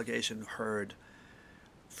American delegation heard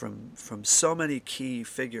from so many key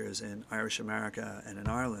figures in Irish America and in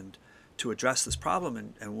Ireland to address this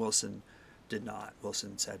problem, and Wilson did not.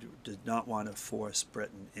 Wilson did not want to force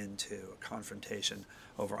Britain into a confrontation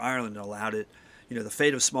over Ireland, and allowed it. The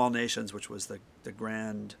fate of small nations, which was the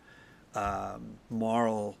grand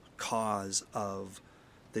moral cause of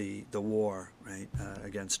the war, right,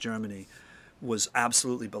 against Germany, was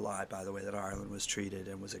absolutely belied by the way that Ireland was treated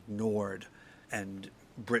and was ignored, and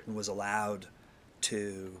Britain was allowed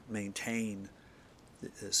to maintain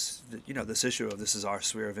this issue of, this is our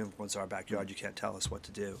sphere of influence, our backyard, you can't tell us what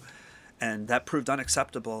to do. And that proved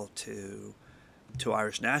unacceptable to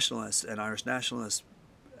Irish nationalists, and Irish nationalists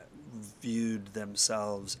viewed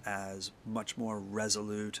themselves as much more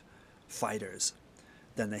resolute fighters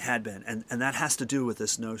than they had been. And that has to do with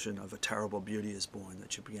this notion of a terrible beauty is born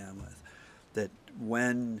that you began with. That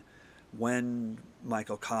when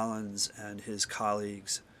Michael Collins and his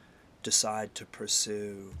colleagues decide to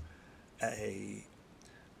pursue a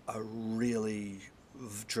really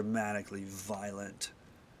dramatically violent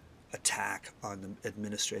attack on the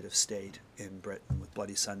administrative state in Britain with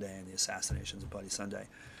Bloody Sunday and the assassinations of Bloody Sunday,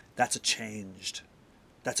 that's a changed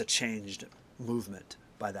movement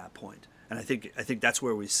by that point. And I think that's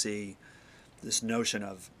where we see this notion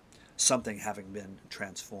of something having been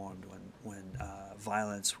transformed when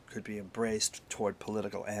violence could be embraced toward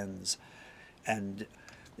political ends, and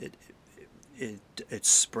it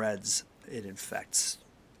spreads, it infects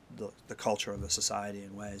the culture of the society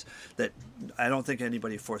in ways that I don't think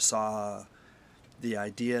anybody foresaw. The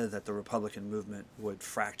idea that the Republican movement would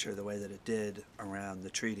fracture the way that it did around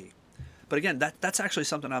the treaty. But again, that's actually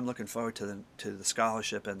something I'm looking forward to the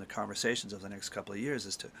scholarship and the conversations of the next couple of years,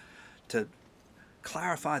 is to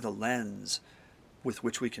clarify the lens with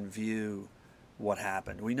which we can view what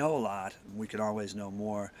happened. We know a lot, we can always know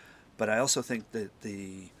more, but I also think that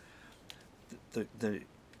the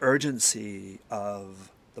urgency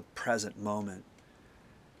of the present moment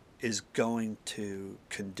is going to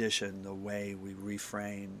condition the way we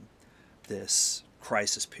reframe this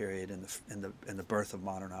crisis period in the birth of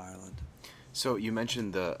modern Ireland. So you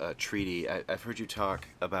mentioned the treaty. I've heard you talk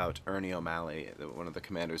about Ernie O'Malley, one of the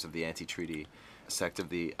commanders of the anti-treaty sect of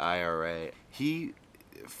the IRA. He,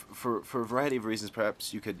 for a variety of reasons,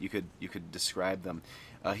 perhaps you could describe them.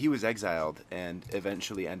 He was exiled and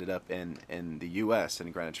eventually ended up in the U.S.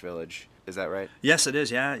 in Greenwich Village. Is that right? Yes, it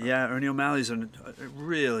is. Yeah. Ernie O'Malley's a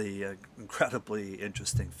really incredibly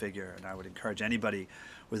interesting figure, and I would encourage anybody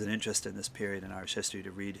with an interest in this period in Irish history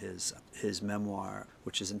to read his memoir,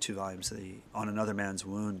 which is in 2 volumes, On Another Man's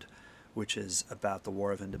Wound, which is about the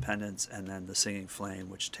War of Independence, and then The Singing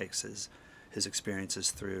Flame, which takes his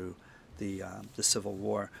experiences through the Civil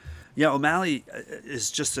War. Yeah, O'Malley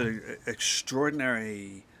is just an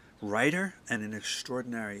extraordinary writer and an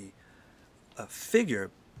extraordinary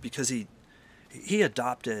figure, because he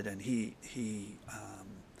adopted and he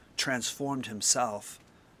transformed himself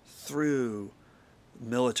through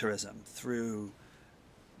militarism, through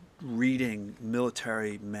reading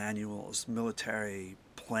military manuals, military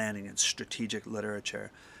planning and strategic literature,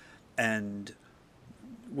 and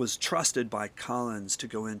was trusted by Collins to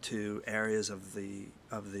go into areas of the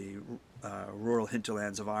rural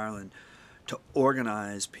hinterlands of Ireland to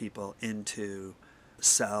organize people into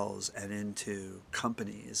cells and into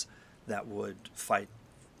companies that would fight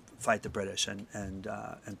the British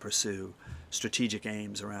and pursue strategic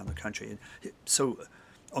aims around the country. And so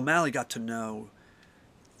O'Malley got to know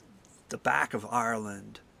the back of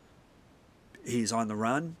Ireland. He's on the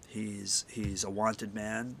run. He's a wanted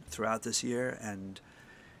man throughout this year, and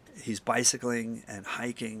he's bicycling and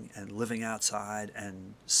hiking and living outside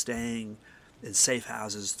and staying in safe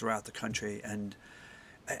houses throughout the country. And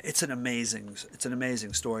it's an amazing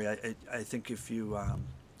story. I think if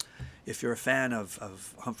you're a fan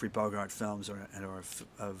of Humphrey Bogart films or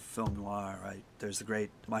of film noir, right? There's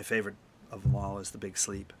my favorite of them all is The Big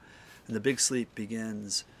Sleep, and The Big Sleep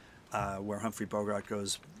begins where Humphrey Bogart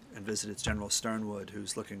goes and visits General Sternwood,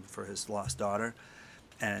 who's looking for his lost daughter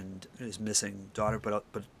and his missing daughter, but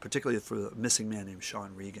particularly for a missing man named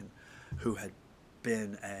Sean Regan, who had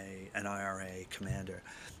been an IRA commander,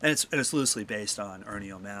 and it's loosely based on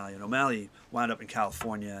Ernie O'Malley. And O'Malley wound up in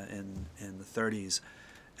California in the 30s,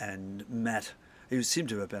 and he seemed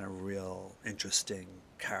to have been a real interesting,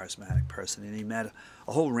 charismatic person, and he met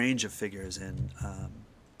a whole range of figures in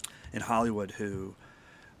Hollywood who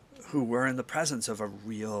were in the presence of a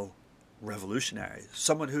real revolutionary,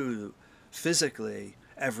 someone who physically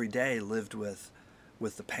every day lived with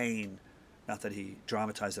the pain. Not that he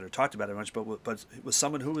dramatized it or talked about it much, but it was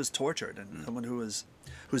someone who was tortured, and someone whose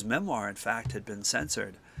memoir, in fact, had been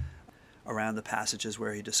censored around the passages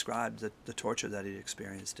where he described the torture that he'd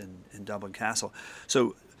experienced in Dublin Castle.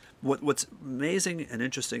 So what's amazing and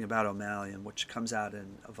interesting about O'Malley, and which comes out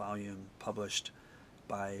in a volume published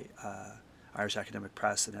by Irish Academic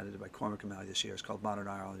Press and edited by Cormac O'Malley this year, is called Modern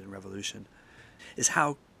Ireland and Revolution, is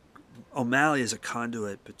how O'Malley is a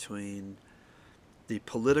conduit between the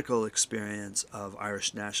political experience of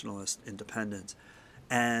Irish nationalist independence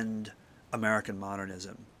and American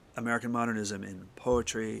modernism. American modernism in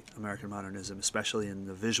poetry, American modernism especially in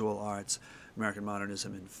the visual arts, American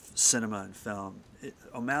modernism in cinema and film.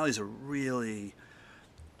 O'Malley's a really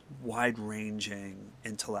wide-ranging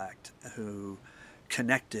intellect who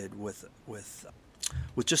connected with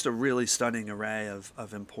just a really stunning array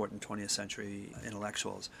of important 20th century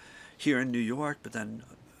intellectuals here in New York, but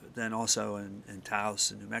then also in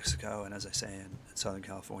Taos in New Mexico, and as I say, in Southern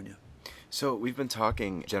California. So we've been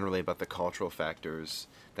talking generally about the cultural factors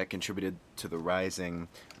that contributed to the Rising.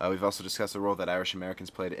 We've also discussed the role that Irish Americans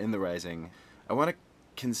played in the Rising. I want to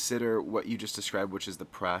consider what you just described, which is the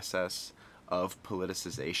process of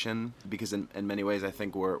politicization, because in many ways I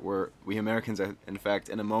think we Americans are in fact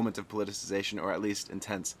in a moment of politicization, or at least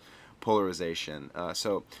intense polarization.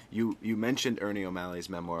 So you mentioned Ernie O'Malley's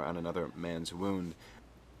memoir, On Another Man's Wound.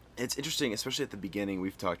 It's interesting, especially at the beginning,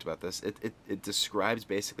 we've talked about this. It describes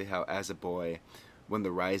basically how, as a boy, when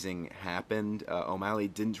the Rising happened, O'Malley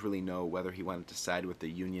didn't really know whether he wanted to side with the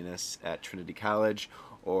Unionists at Trinity College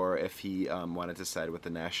or if he wanted to side with the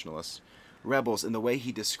Nationalist rebels. And the way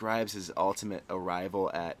he describes his ultimate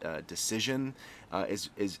arrival at decision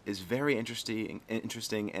is very interesting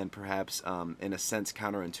and perhaps in a sense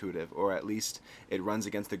counterintuitive, or at least it runs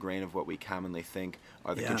against the grain of what we commonly think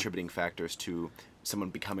are the contributing factors to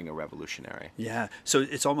someone becoming a revolutionary. Yeah, so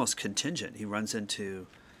it's almost contingent. He runs into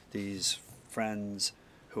these friends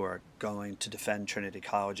who are going to defend Trinity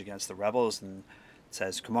College against the rebels and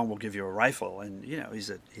says, "Come on, we'll give you a rifle." And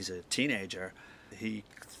he's a teenager. He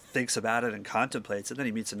thinks about it and contemplates it. Then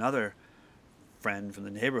he meets another friend from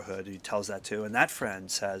the neighborhood who he tells that to, and that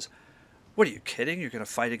friend says, "What are you kidding? You're going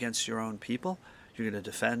to fight against your own people? You're going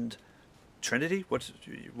to defend Trinity? What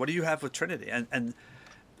do you have with Trinity?" And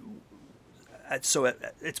so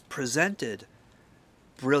it's presented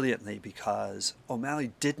brilliantly because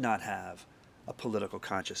O'Malley did not have a political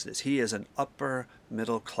consciousness. He is an upper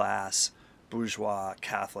middle class bourgeois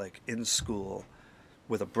Catholic in school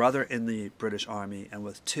with a brother in the British Army and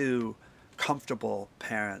with two comfortable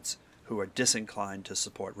parents who are disinclined to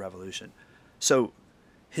support revolution. So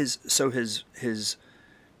his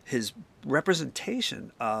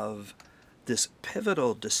representation of this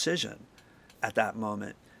pivotal decision at that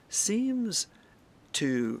moment seems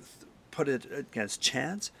to put it against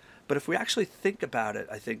chance, but if we actually think about it,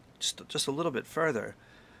 I think just a little bit further,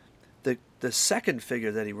 the second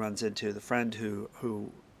figure that he runs into, the friend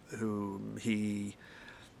who he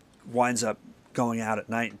winds up going out at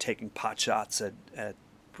night and taking pot shots at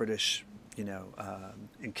British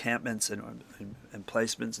encampments and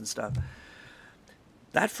emplacements and stuff,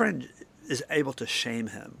 that friend is able to shame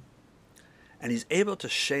him. And he's able to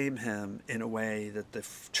shame him in a way that the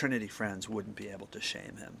Trinity friends wouldn't be able to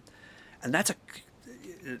shame him. And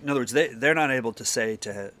in other words, they're not able to say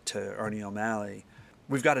to Ernie O'Malley,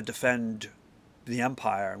 we've got to defend the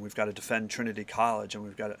empire, and we've got to defend Trinity College, and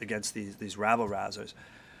we've got to, against these rabble-rousers.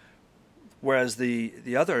 Whereas the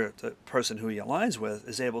person who he aligns with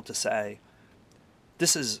is able to say,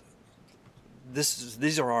 these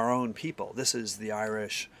are our own people. This is the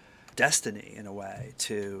Irish destiny, in a way,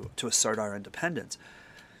 to assert our independence.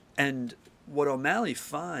 And what O'Malley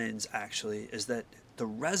finds, actually, is that the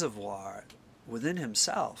reservoir within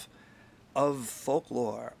himself of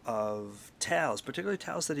folklore, of tales, particularly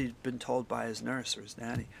tales that he'd been told by his nurse or his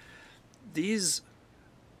nanny, these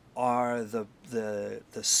are the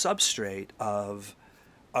substrate of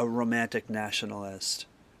a romantic nationalist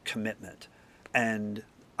commitment. And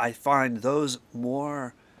I find those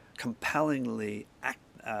more compellingly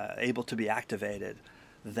able to be activated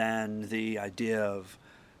than the idea of,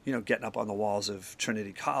 getting up on the walls of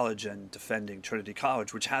Trinity College and defending Trinity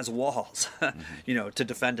College, which has walls, to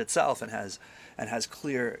defend itself, and has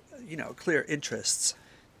clear interests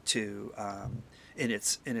to in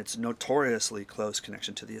its notoriously close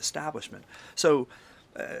connection to the establishment. So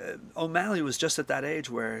O'Malley was just at that age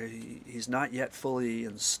where he's not yet fully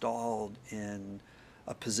installed in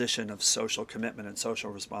a position of social commitment and social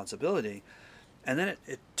responsibility, and then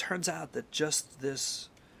it turns out that just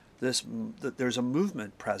that there's a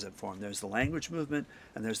movement present for him. There's the language movement,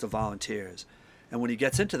 and there's the volunteers. And when he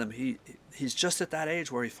gets into them, he's just at that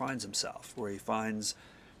age where he finds himself, where he finds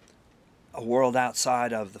a world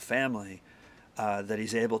outside of the family that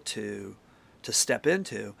he's able to step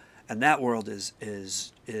into, and that world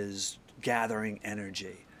is gathering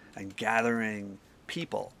energy and gathering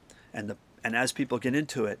people, and as people get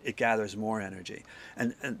into it, it gathers more energy.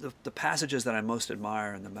 And the passages that I most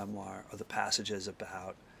admire in the memoir are the passages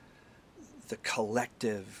about the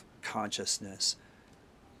collective consciousness,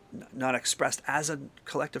 not expressed as a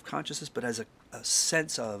collective consciousness, but as a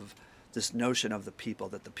sense of this notion of the people,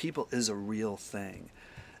 that the people is a real thing,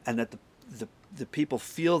 and that the people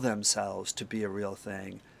feel themselves to be a real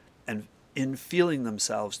thing, and in feeling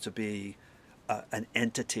themselves to be an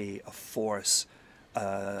entity, a force,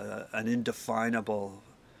 an indefinable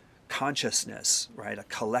consciousness, right? A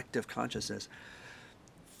collective consciousness.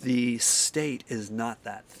 The state is not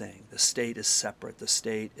that thing. The state is separate. The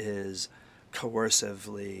state is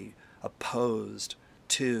coercively opposed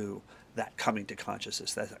to that coming to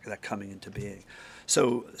consciousness, that coming into being.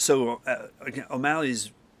 So again,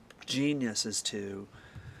 O'Malley's genius is to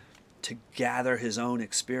gather his own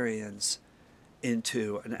experience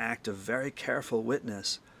into an act of very careful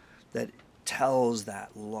witness that tells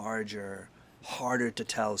that larger, harder to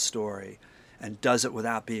tell story, and does it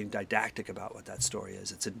without being didactic about what that story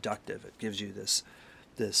is. It's inductive. It gives you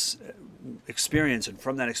this experience, and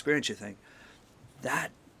from that experience you think,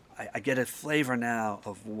 that I get a flavor now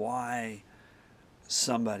of why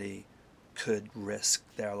somebody could risk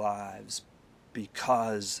their lives,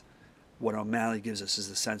 because what O'Malley gives us is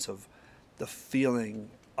the sense of the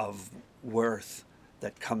feeling of worth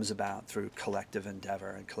that comes about through collective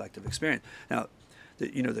endeavor and collective experience. Now,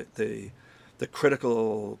 the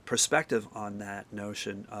critical perspective on that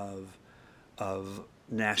notion of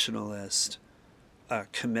nationalist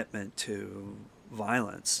commitment to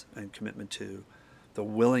violence and commitment to the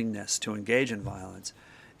willingness to engage in violence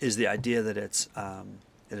is the idea that it's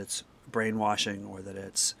brainwashing, or that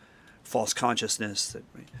it's false consciousness. That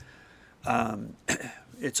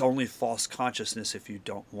it's only false consciousness if you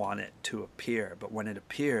don't want it to appear. But when it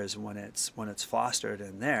appears, when it's fostered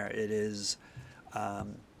in there, it is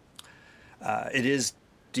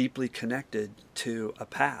deeply connected to a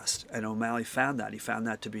past. And O'Malley found that. He found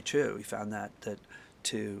that to be true. He found that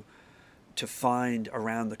to find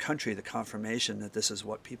around the country the confirmation that this is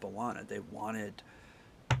what people wanted. They wanted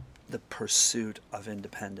the pursuit of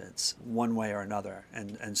independence one way or another.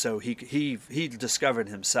 And so he discovered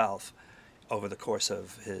himself over the course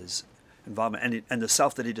of his involvement. And the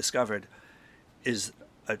self that he discovered is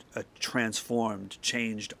a transformed,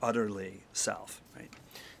 changed, utterly self, right?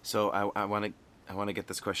 So I want to get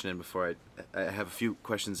this question in before I have a few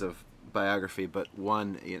questions of biography, but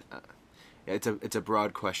one, it's a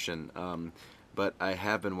broad question, but I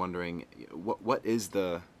have been wondering, what is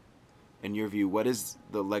in your view, what is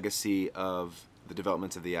the legacy of the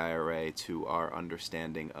developments of the IRA to our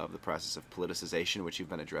understanding of the process of politicization, which you've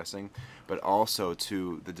been addressing, but also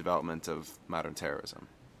to the development of modern terrorism?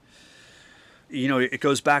 It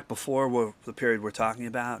goes back before the period we're talking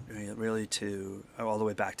about, really to all the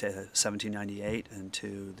way back to 1798 and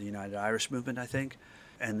to the United Irish Movement, I think,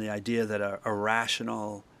 and the idea that a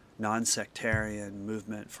rational, non-sectarian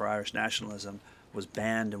movement for Irish nationalism was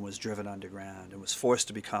banned and was driven underground and was forced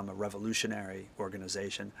to become a revolutionary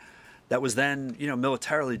organization that was then,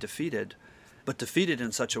 militarily defeated, but defeated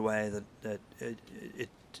in such a way that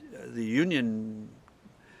the Union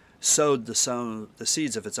sowed the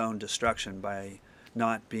seeds of its own destruction by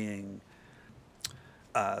not being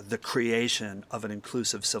the creation of an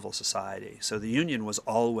inclusive civil society. So the Union was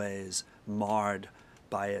always marred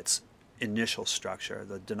by its initial structure,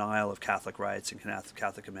 the denial of Catholic rights and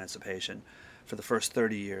Catholic emancipation for the first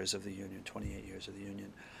 30 years of the Union, 28 years of the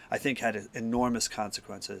Union, I think had enormous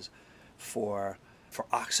consequences for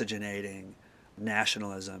oxygenating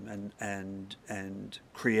nationalism and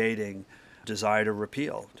creating desire to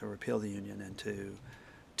repeal the Union and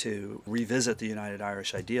to revisit the United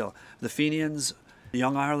Irish ideal. The Fenians, the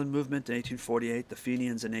Young Ireland movement in 1848, the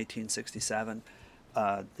Fenians in 1867,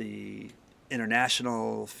 the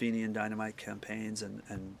international Fenian dynamite campaigns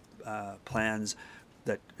and plans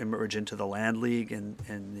that emerge into the Land League in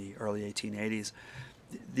the early 1880s.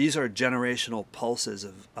 These are generational pulses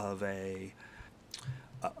of a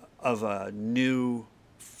new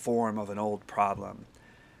form of an old problem,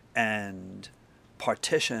 and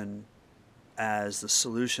partition as the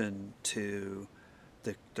solution to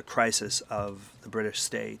the crisis of the British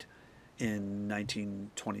state in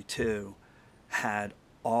 1922 had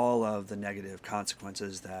all of the negative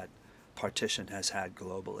consequences that partition has had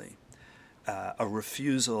globally. A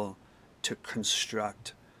refusal to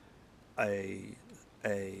construct a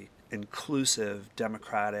inclusive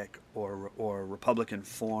democratic or Republican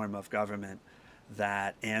form of government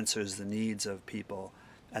that answers the needs of people,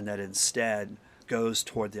 and that instead goes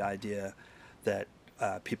toward the idea that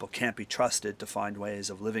people can't be trusted to find ways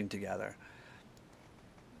of living together.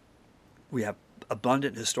 We have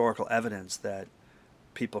abundant historical evidence that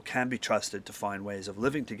people can be trusted to find ways of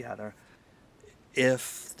living together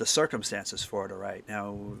if the circumstances for it are right.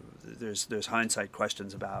 Now, there's hindsight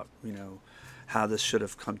questions about, how this should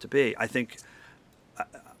have come to be. I think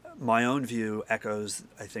my own view echoes,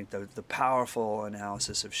 I think, the powerful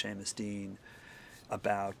analysis of Seamus Deane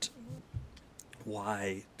about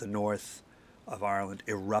why the north of Ireland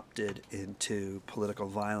erupted into political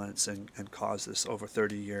violence and caused this over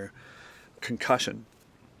 30-year concussion.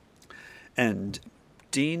 And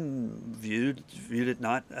Deane viewed it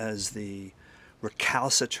not as the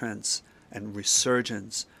recalcitrance and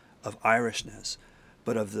resurgence of Irishness,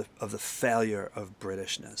 but of the failure of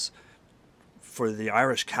Britishness. For the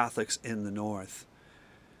Irish Catholics in the north,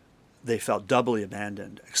 they felt doubly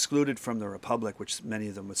abandoned, excluded from the Republic, which many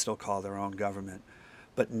of them would still call their own government,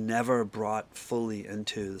 but never brought fully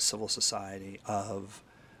into the civil society of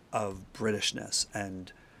Britishness.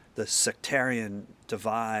 And the sectarian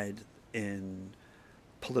divide in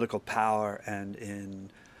political power and in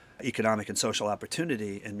economic and social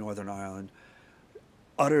opportunity in Northern Ireland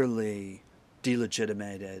utterly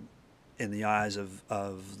delegitimated, in the eyes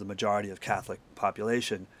of the majority of Catholic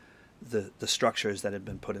population, the structures that had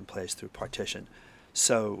been put in place through partition.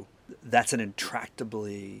 So that's an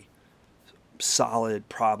intractably solid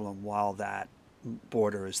problem while that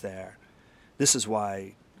border is there. This is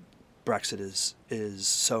why Brexit is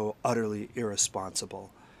so utterly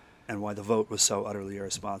irresponsible, and why the vote was so utterly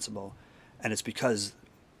irresponsible. And it's because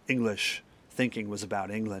English thinking was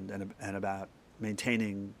about England and about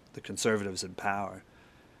maintaining the Conservatives in power.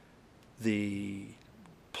 The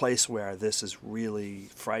place where this is really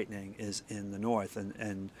frightening is in the north,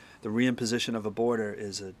 and the reimposition of a border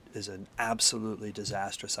is an absolutely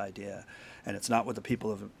disastrous idea. And it's not what the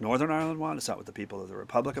people of Northern Ireland want. It's not what the people of the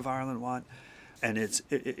Republic of Ireland want. And it's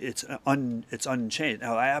unchanged.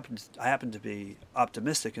 Now, I happen to be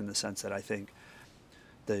optimistic in the sense that I think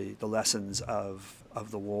the lessons of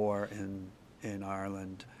the war in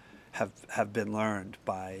Ireland have been learned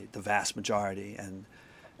by the vast majority, and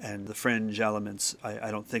the fringe elements I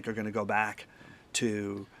don't think are going to go back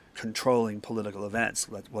to controlling political events.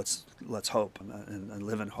 Let's hope and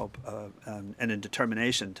live in hope and in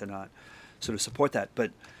determination to not sort of support that.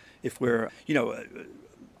 But if we're,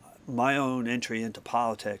 my own entry into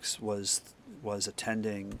politics was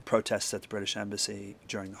attending protests at the British Embassy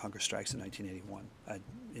during the hunger strikes in 1981.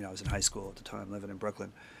 I was in high school at the time, living in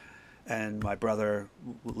Brooklyn, and my brother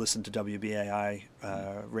listened to WBAI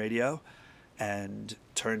radio and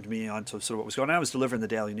turned me on to sort of what was going on. I was delivering the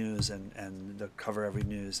Daily News and the cover every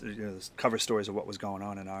news, the cover stories of what was going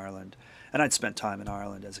on in Ireland. And I'd spent time in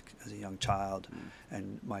Ireland as a young child,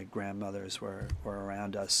 and my grandmothers were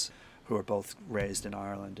around us, who were both raised in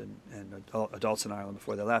Ireland and adults in Ireland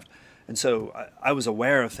before they left. And so I was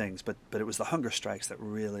aware of things, but it was the hunger strikes that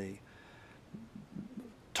really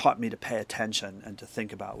taught me to pay attention and to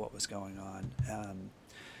think about what was going on.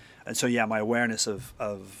 And so, my awareness of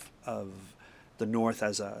the North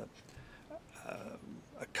as a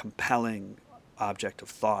compelling object of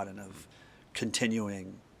thought and of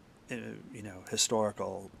continuing,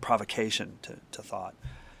 historical provocation to thought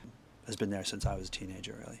has been there since I was a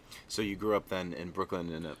teenager, really. So you grew up then in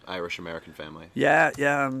Brooklyn in an Irish-American family? Yeah.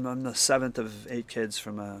 I'm the seventh of 8 kids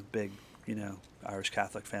from a big, Irish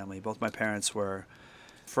Catholic family. Both my parents were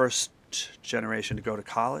first generation to go to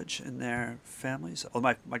college in their families. Well,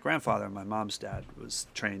 my grandfather, my mom's dad, was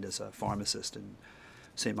trained as a pharmacist in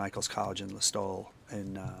St. Michael's College in Listowel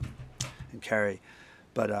in Kerry.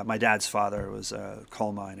 But my dad's father was a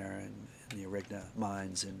coal miner in the Arigna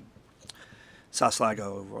mines in South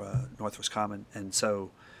Sligo, North Roscommon. And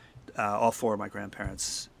so all 4 of my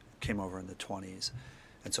grandparents came over in the 1920s.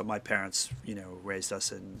 And so my parents, raised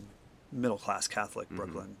us in middle-class Catholic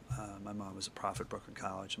Brooklyn. My mom was a prof at Brooklyn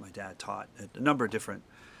College, and my dad taught at a number of different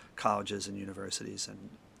colleges and universities and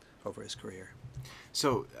over his career.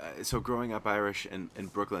 So growing up Irish in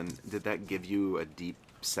Brooklyn, did that give you a deep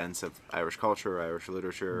sense of Irish culture, Irish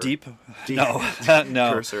literature? Deep? No.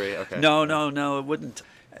 No. Cursory? Okay. No, it wouldn't.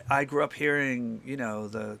 I grew up hearing,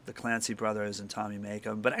 the Clancy brothers and Tommy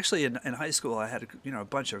Makem, but actually in high school I had, a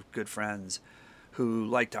bunch of good friends who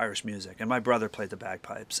liked Irish music, and my brother played the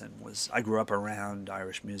bagpipes, and I grew up around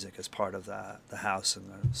Irish music as part of the house and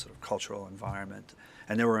the sort of cultural environment.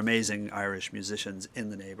 And there were amazing Irish musicians in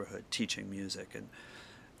the neighborhood teaching music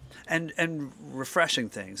and refreshing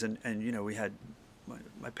things. And we had,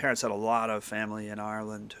 my parents had a lot of family in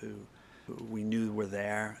Ireland who we knew were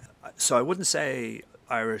there. So I wouldn't say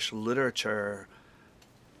Irish literature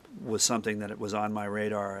was something that it was on my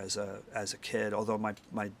radar as a kid, although my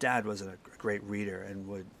dad was a great reader and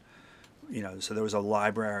would, so there was a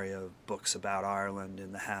library of books about Ireland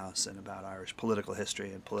in the house and about Irish political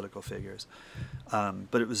history and political figures.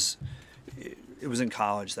 But it was in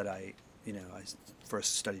college that I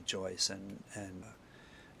first studied Joyce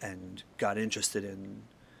and got interested in,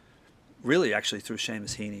 really actually through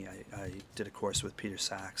Seamus Heaney. I did a course with Peter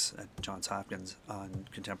Sachs at Johns Hopkins on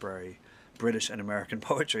contemporary British and American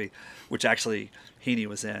poetry, which actually Heaney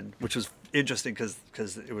was in, which was interesting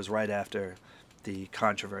because it was right after the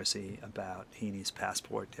controversy about Heaney's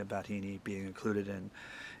passport, about Heaney being included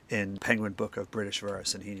in Penguin Book of British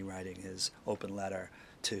Verse, and Heaney writing his open letter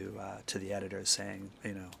to the editors saying,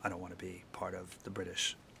 I don't want to be part of the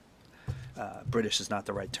British. British is not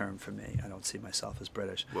the right term for me. I don't see myself as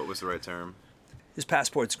British. What was the right term? His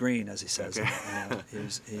passport's green, as he says. Okay.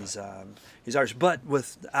 He's Irish, but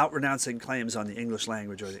without renouncing claims on the English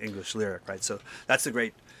language or the English lyric, right? So that's the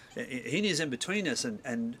great. Heaney's in between us,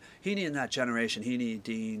 and Heaney in that generation, Heaney,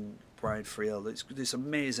 Dean, Brian Friel, this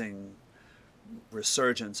amazing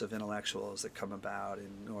resurgence of intellectuals that come about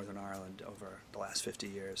in Northern Ireland over the last 50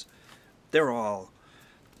 years. They're all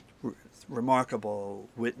remarkable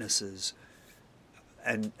witnesses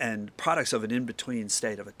and products of an in-between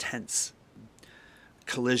state of a tense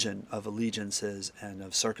collision of allegiances and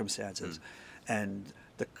of circumstances, and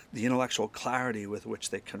the intellectual clarity with which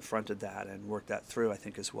they confronted that and worked that through, I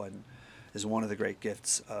think, is one of the great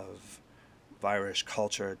gifts of Irish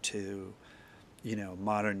culture to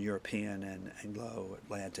modern European and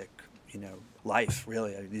Anglo-Atlantic life.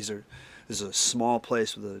 Really, this is a small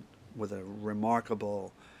place with a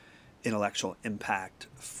remarkable intellectual impact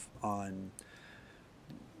on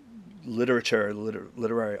literature,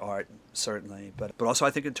 literary art, certainly, but also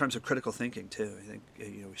I think in terms of critical thinking too. I think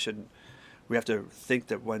we have to think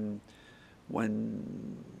that when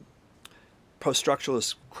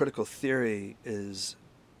post-structuralist critical theory is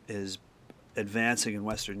advancing in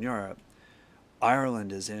Western Europe,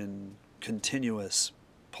 Ireland is in continuous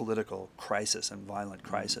political crisis and violent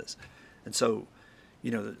crisis, and so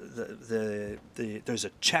there's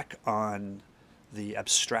a check on the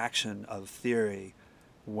abstraction of theory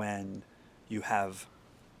when you have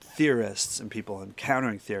theorists and people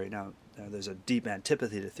encountering theory. Now there's a deep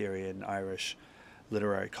antipathy to theory in Irish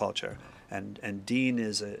literary culture, and Dean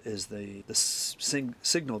is the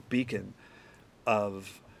signal beacon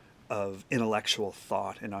of intellectual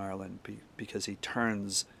thought in Ireland because he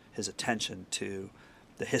turns his attention to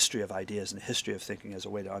the history of ideas and the history of thinking as a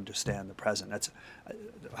way to understand the present. That's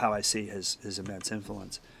how I see his immense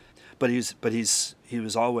influence. But he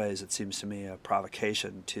was always, it seems to me, a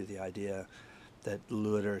provocation to the idea that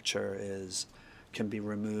literature can be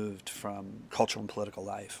removed from cultural and political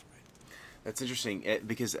life. That's interesting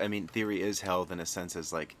because theory is held in a sense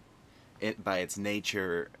as by its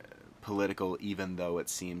nature political, even though it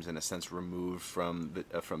seems in a sense removed from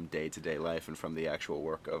day-to-day life and from the actual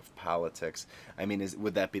work of politics.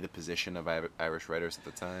 Would that be the position of Irish writers at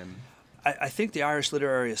the time? I think the Irish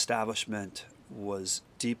literary establishment was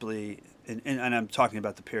deeply, and I'm talking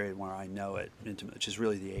about the period where I know it intimately, which is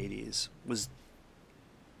really the 80s, was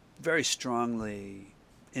very strongly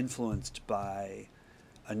influenced by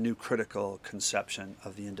a new critical conception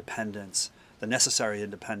of the independence, the necessary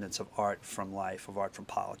independence of art from life, of art from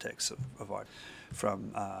politics, of art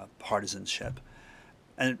from partisanship.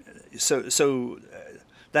 And so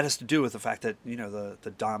that has to do with the fact that,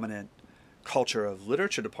 the dominant culture of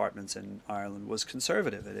literature departments in Ireland was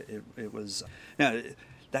conservative. It was,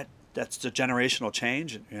 that's a generational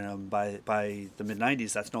change. By the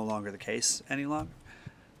mid-90s, that's no longer the case any longer.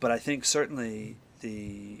 But I think certainly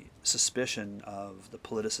the suspicion of the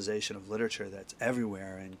politicization of literature that's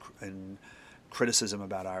everywhere in criticism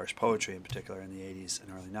about Irish poetry, in particular in the 80s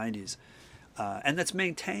and early 90s, and that's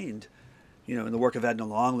maintained, in the work of Edna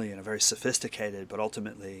Longley in a very sophisticated but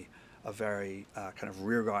ultimately a very kind of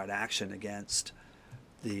rearguard action against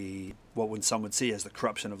what some would see as the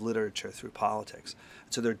corruption of literature through politics.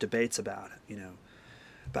 So there are debates about it,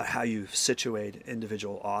 about how you situate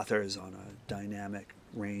individual authors on a dynamic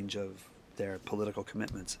range of their political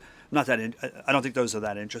commitments. I don't think those are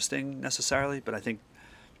that interesting necessarily, but I think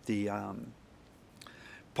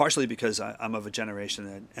partially because I'm of a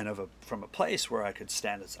generation and from a place where I could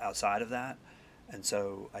stand outside of that, and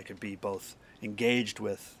so I could be both engaged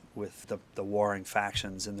with the warring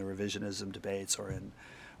factions in the revisionism debates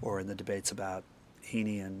or in the debates about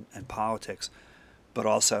Heaney and politics, but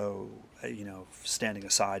also standing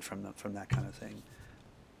aside from that kind of thing.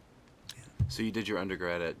 So you did your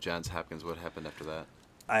undergrad at Johns Hopkins. What happened after that?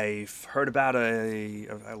 I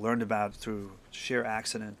learned about through sheer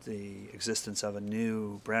accident the existence of a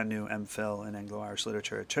brand new MPhil in Anglo-Irish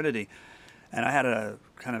literature at Trinity, and I had a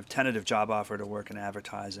kind of tentative job offer to work in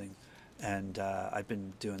advertising, and I'd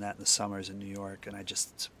been doing that in the summers in New York, and I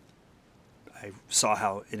saw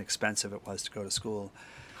how inexpensive it was to go to school,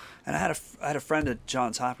 and I had a friend at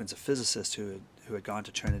Johns Hopkins, a physicist who had gone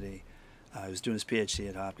to Trinity. He was doing his PhD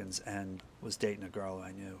at Hopkins and was dating a girl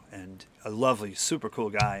I knew, and a lovely, super cool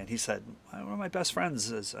guy. And he said, one of my best friends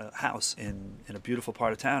has a house in a beautiful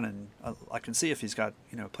part of town, and I can see if he's got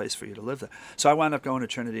a place for you to live there. So I wound up going to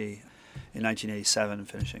Trinity in 1987 and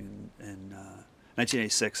finishing in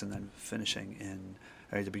 1986, and then finishing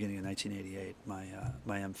at the beginning of 1988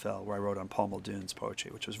 my MPhil, where I wrote on Paul Muldoon's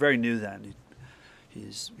poetry, which was very new then. He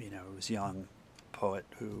was a young poet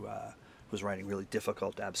who was writing really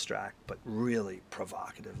difficult, abstract, but really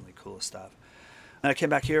provocatively cool stuff. And I came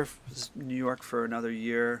back here, New York, for another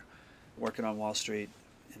year, working on Wall Street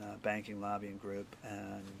in a banking lobbying group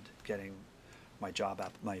and getting my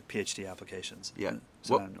PhD applications. Yeah.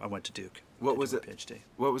 So then I went to Duke. What was it? PhD.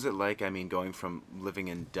 What was it like? I mean, going from living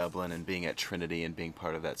in Dublin and being at Trinity and being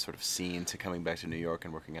part of that sort of scene to coming back to New York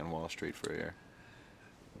and working on Wall Street for a year.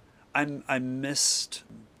 I missed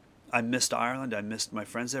Ireland. I missed my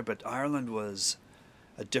friends there, but Ireland was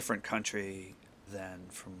a different country then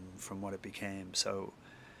from what it became. So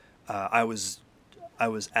I was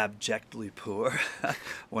abjectly poor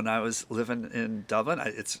when I was living in Dublin.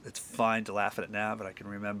 It's fine to laugh at it now, but I can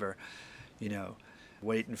remember,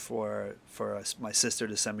 waiting for my sister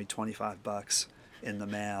to send me $25 in the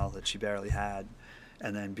mail that she barely had,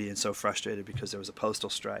 and then being so frustrated because there was a postal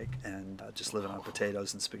strike and just living on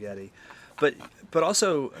potatoes and spaghetti. But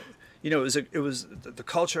also, the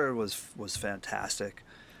culture was fantastic.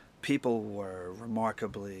 People were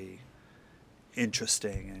remarkably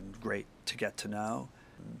interesting and great to get to know.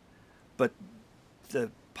 But the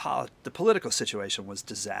political situation was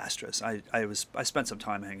disastrous. I spent some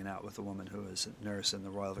time hanging out with a woman who was a nurse in the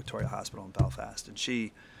Royal Victoria Hospital in Belfast,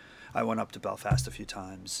 and I went up to Belfast a few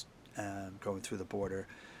times going through the border,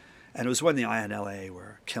 and it was when the INLA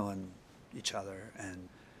were killing each other and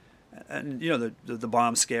the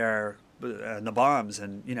bomb scare and the bombs,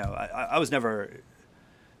 and I was never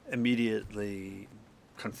immediately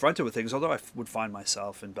confronted with things, although I would find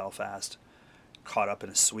myself in Belfast caught up in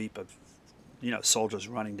a sweep of soldiers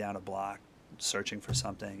running down a block searching for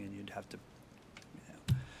something, and you'd have to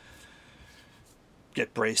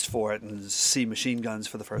get braced for it and see machine guns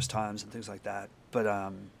for the first times and things like that. But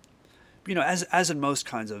as in most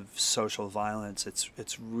kinds of social violence,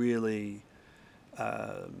 it's really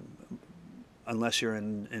unless you're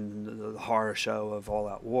in the horror show of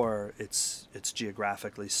all-out war, it's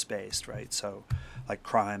geographically spaced, right? So, like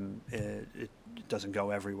crime, it doesn't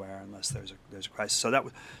go everywhere unless there's a crisis.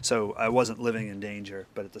 So I wasn't living in danger,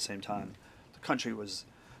 but at the same time, the country was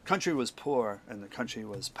poor and the country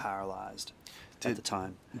was paralyzed at the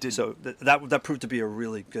time. So that proved to be a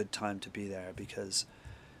really good time to be there, because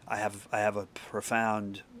I have a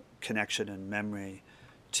profound connection and memory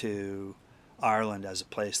to Ireland as a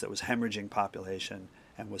place that was hemorrhaging population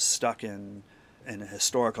and was stuck in a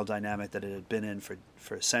historical dynamic that it had been in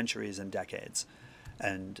for centuries and decades.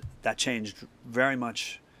 And that changed very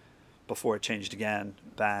much before it changed again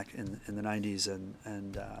back in the 90s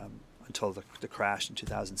and until the crash in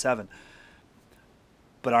 2007.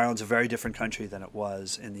 But Ireland's a very different country than it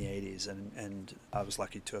was in the 80s, and I was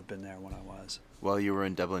lucky to have been there when I was. While you were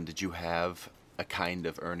in Dublin, did you have a kind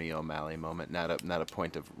of Ernie O'Malley moment? Not a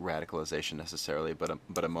point of radicalization necessarily,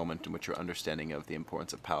 but a moment in which your understanding of the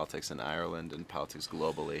importance of politics in Ireland and politics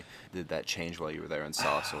globally, did that change while you were there and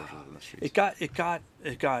saw soldiers in the streets?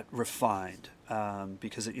 It got refined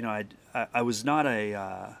because I was not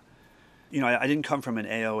I didn't come from an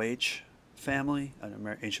AOH family,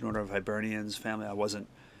 an Ancient Order of Hibernians family. I wasn't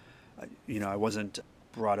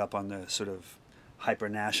brought up on the sort of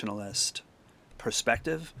hyper-nationalist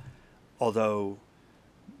perspective, although,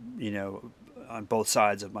 on both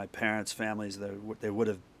sides of my parents' families, they would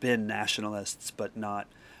have been nationalists, but not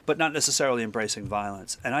necessarily embracing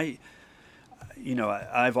violence. And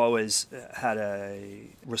I've always had a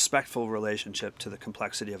respectful relationship to the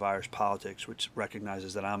complexity of Irish politics, which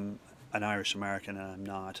recognizes that I'm an Irish American and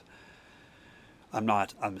I'm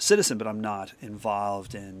a citizen, but I'm not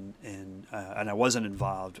involved and I wasn't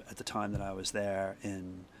involved at the time that I was there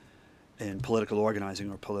in political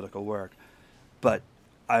organizing or political work. But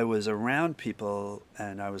I was around people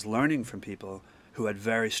and I was learning from people who had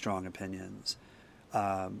very strong opinions,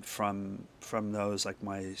 from those like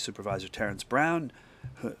my supervisor Terence Brown,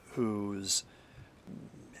 whose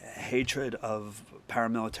hatred of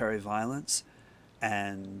paramilitary violence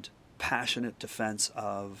and passionate defense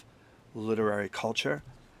of literary culture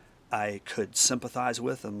I could sympathize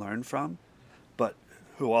with and learn from, but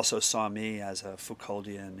who also saw me as a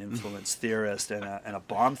Foucauldian influence theorist and a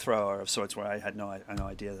bomb thrower of sorts, where I had no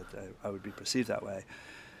idea that I would be perceived that way.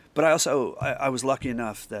 But I was lucky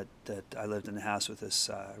enough that I lived in the house with this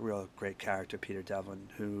real great character, Peter Devlin,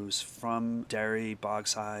 who's from Derry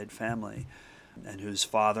Bogside family, and whose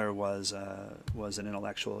father was an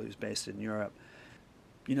intellectual. He was based in Europe.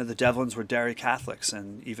 The Devlins were Derry Catholics,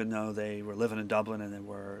 and even though they were living in Dublin and they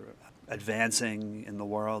were advancing in the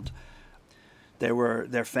world,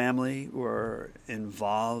 their family were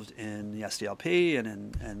involved in the SDLP,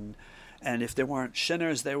 and if they weren't Sinn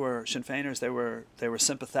Féiners, they were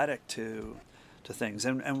sympathetic to things,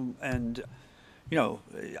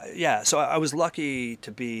 So I was lucky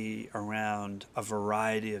to be around a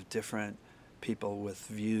variety of different people with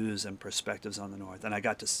views and perspectives on the North, and I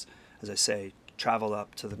got to, as I say, travel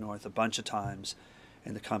up to the North a bunch of times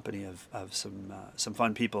in the company of some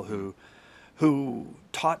fun people who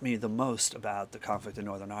taught me the most about the conflict in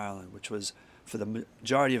Northern Ireland, which was, for the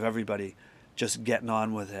majority of everybody, just getting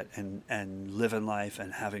on with it and living life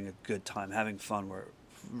and having a good time, having fun were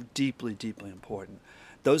deeply, deeply important.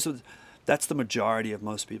 That's the majority of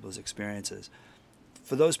most people's experiences.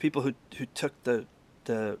 For those people who took the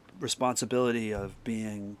responsibility of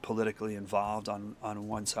being politically involved on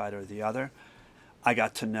one side or the other, I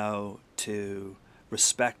got to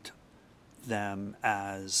respect them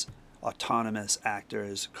as autonomous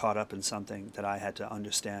actors caught up in something that I had to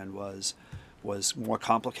understand was more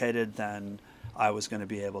complicated than I was going to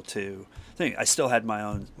be able to think. I still had my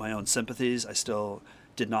own sympathies. I still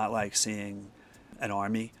did not like seeing an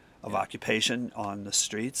army of occupation on the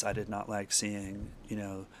streets. I did not like seeing,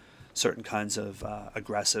 certain kinds of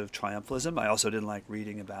aggressive triumphalism. I also didn't like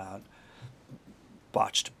reading about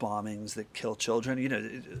botched bombings that kill children.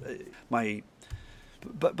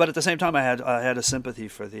 But at the same time, I had a sympathy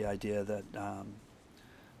for the idea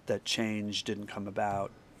that change didn't come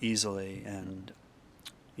about easily, and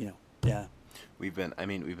We've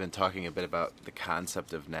been talking a bit about the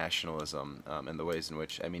concept of nationalism and the ways in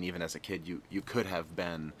which, even as a kid, you could have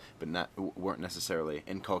been, but weren't necessarily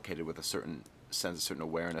inculcated with a certain sense, a certain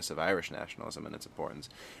awareness of Irish nationalism and its importance.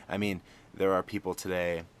 There are people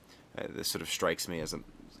today. This sort of strikes me as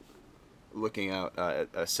looking out at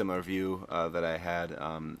a similar view that I had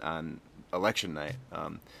on election night.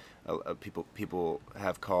 People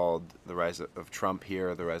have called the rise of Trump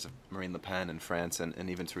here, the rise of Marine Le Pen in France, and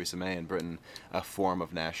even Theresa May in Britain, a form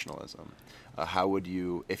of nationalism. How would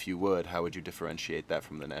you differentiate that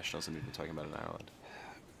from the nationalism you've been talking about in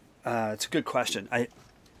Ireland? It's a good question.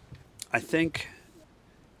 I think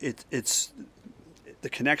it's the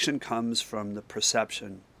connection comes from the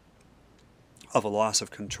perception of a loss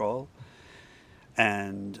of control,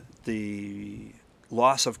 and the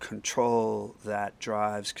loss of control that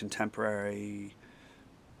drives contemporary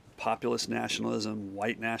populist nationalism,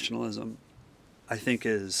 white nationalism, I think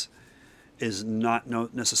is not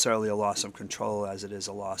necessarily a loss of control as it is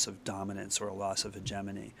a loss of dominance or a loss of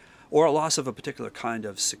hegemony or a loss of a particular kind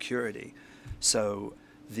of security. So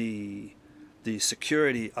the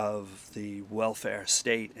security of the welfare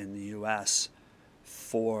state in the U.S.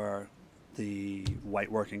 for the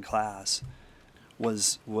white working class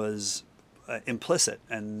was implicit,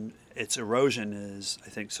 and its erosion is, I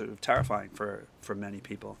think, sort of terrifying for many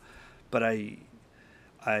people. But I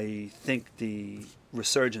think the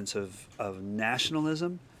resurgence of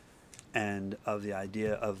nationalism and of the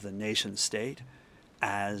idea of the nation state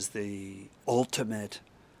as the ultimate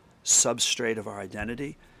substrate of our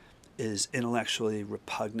identity is intellectually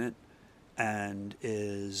repugnant and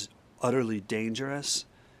is utterly dangerous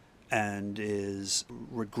and is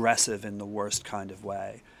regressive in the worst kind of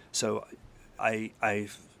way. So I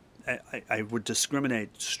would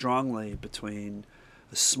discriminate strongly between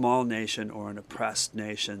a small nation or an oppressed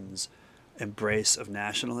nation's embrace of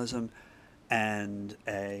nationalism and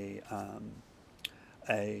a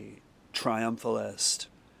triumphalist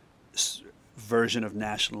version of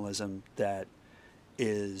nationalism that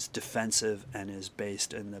is defensive and is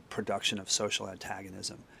based in the production of social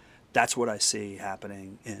antagonism. That's what I see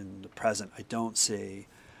happening in the present. I don't see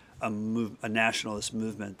a nationalist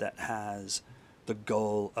movement that has the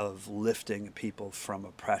goal of lifting people from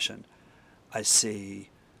oppression. I see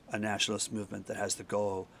a nationalist movement that has the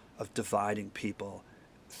goal of dividing people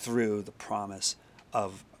through the promise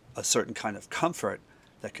of a certain kind of comfort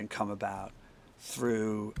that can come about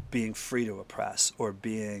through being free to oppress or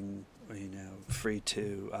being, free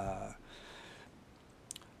to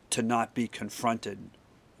not be confronted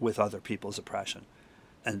with other people's oppression.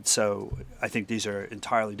 And so I think these are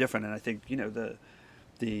entirely different. And I think,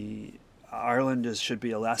 the Ireland should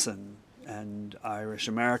be a lesson, and Irish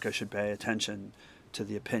America should pay attention to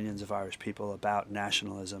the opinions of Irish people about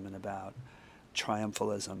nationalism and about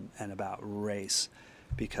triumphalism and about race,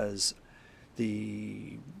 because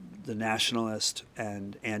the nationalist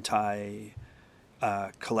and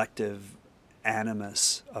anti-collective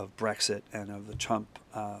animus of Brexit and of the Trump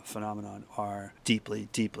phenomenon are deeply,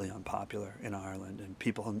 deeply unpopular in Ireland, and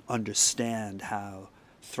people understand how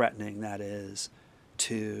threatening that is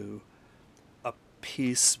to a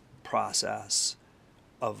peace process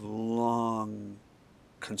of long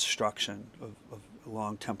construction, of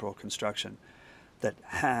long temporal construction, that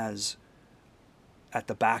has at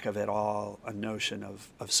the back of it all a notion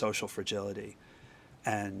of social fragility.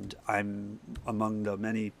 And I'm among the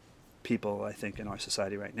many people, I think, in our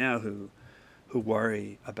society right now who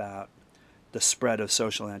worry about the spread of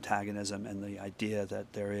social antagonism and the idea that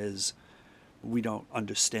we don't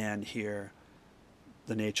understand here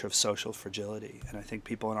the nature of social fragility. And I think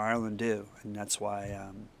people in Ireland do, and that's why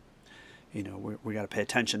we got to pay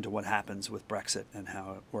attention to what happens with Brexit and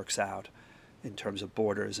how it works out in terms of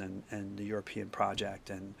borders and the European project.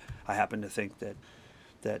 And I happen to think that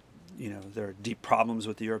there are deep problems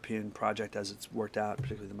with the European project as it's worked out,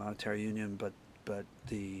 particularly the monetary union, but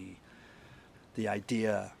the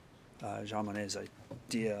idea, Jean Monnet's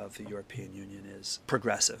idea of the European Union is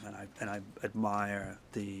progressive, and I admire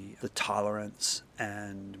the tolerance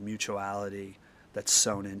and mutuality that's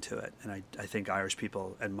sewn into it, and I think Irish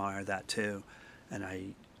people admire that too, and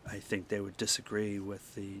I think they would disagree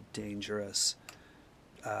with the dangerous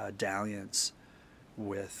dalliance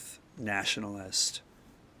with nationalist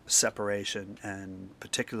separation, and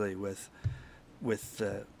particularly with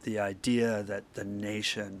the idea that the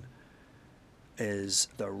nation is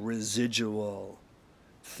the residual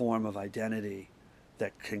form of identity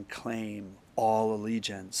that can claim all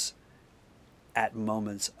allegiance at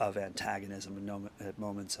moments of antagonism and at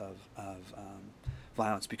moments of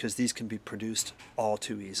violence, because these can be produced all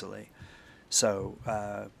too easily. So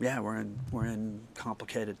we're in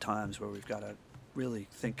complicated times where we've got to really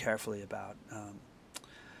think carefully about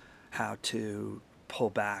how to pull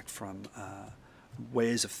back from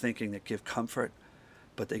ways of thinking that give comfort,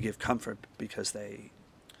 but they give comfort because they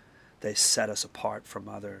set us apart from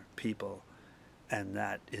other people, and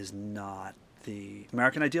that is not the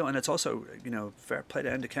American ideal. And it's also, fair play to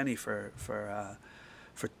Enda Kenny for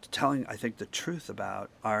telling, I think, the truth about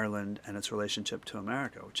Ireland and its relationship to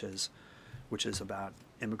America, which is about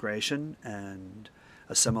immigration and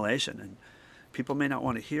assimilation. And people may not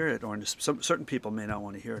want to hear it, or certain people may not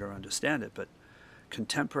want to hear it or understand it, but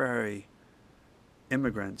contemporary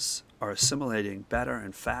immigrants are assimilating better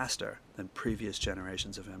and faster than previous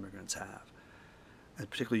generations of immigrants have, and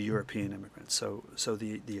particularly European immigrants. So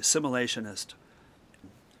the assimilationist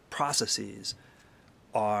processes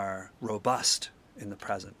are robust in the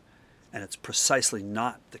present, and it's precisely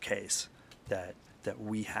not the case that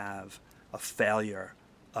we have a failure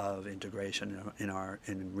of integration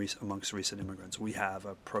amongst recent immigrants. We have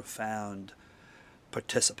a profound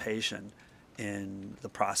participation in the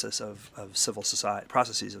process of civil society,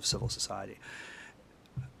 processes of civil society.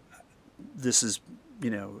 This is,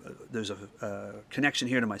 there's a connection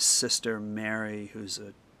here to my sister Mary, who's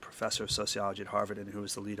a professor of sociology at Harvard and who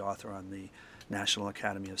was the lead author on the National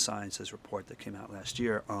Academy of Sciences report that came out last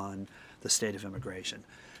year on the state of immigration,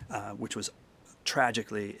 which was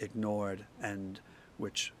tragically ignored and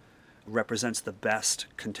which represents the best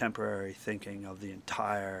contemporary thinking of the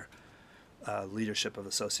entire leadership of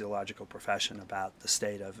the sociological profession about the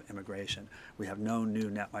state of immigration. We have no new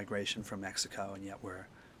net migration from Mexico, and yet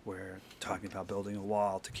we're talking about building a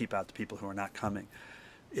wall to keep out the people who are not coming.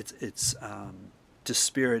 It's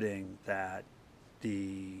dispiriting that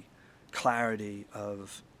the clarity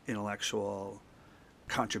of intellectual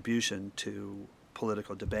contribution to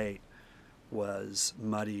political debate was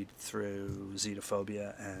muddied through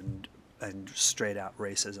xenophobia and straight out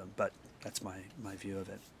racism, but that's my view of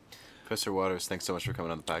it. Professor Waters, thanks so much for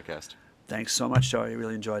coming on the podcast. Thanks so much, Joey. I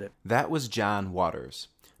really enjoyed it. That was John Waters,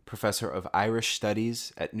 professor of Irish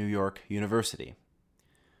Studies at New York University.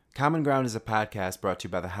 Common Ground is a podcast brought to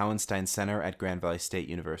you by the Hauenstein Center at Grand Valley State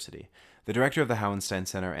University. The director of the Hauenstein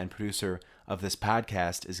Center and producer of this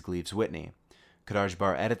podcast is Gleaves Whitney. Kadar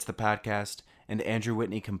Jabbar edits the podcast, and Andrew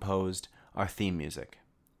Whitney composed our theme music.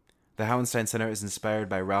 The Hauenstein Center is inspired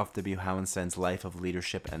by Ralph W. Hauenstein's life of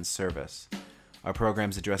leadership and service. Our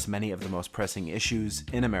programs address many of the most pressing issues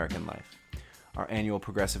in American life. Our annual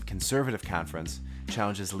Progressive Conservative Conference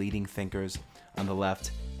challenges leading thinkers on the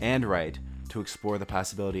left and right to explore the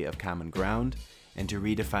possibility of common ground and to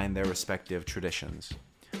redefine their respective traditions.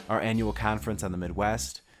 Our annual conference on the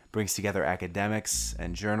Midwest brings together academics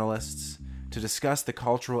and journalists to discuss the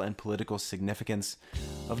cultural and political significance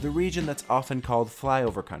of the region that's often called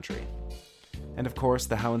flyover country. And of course,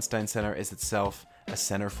 the Hauenstein Center is itself a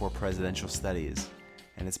center for presidential studies,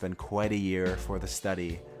 and it's been quite a year for the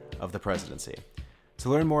study of the presidency. To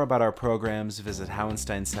learn more about our programs, visit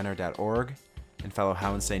hauensteincenter.org and follow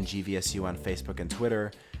Hauenstein GVSU on Facebook and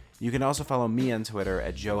Twitter. You can also follow me on Twitter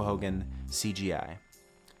at Joe Hogan CGI.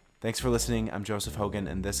 Thanks for listening. I'm Joseph Hogan,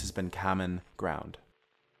 and this has been Common Ground.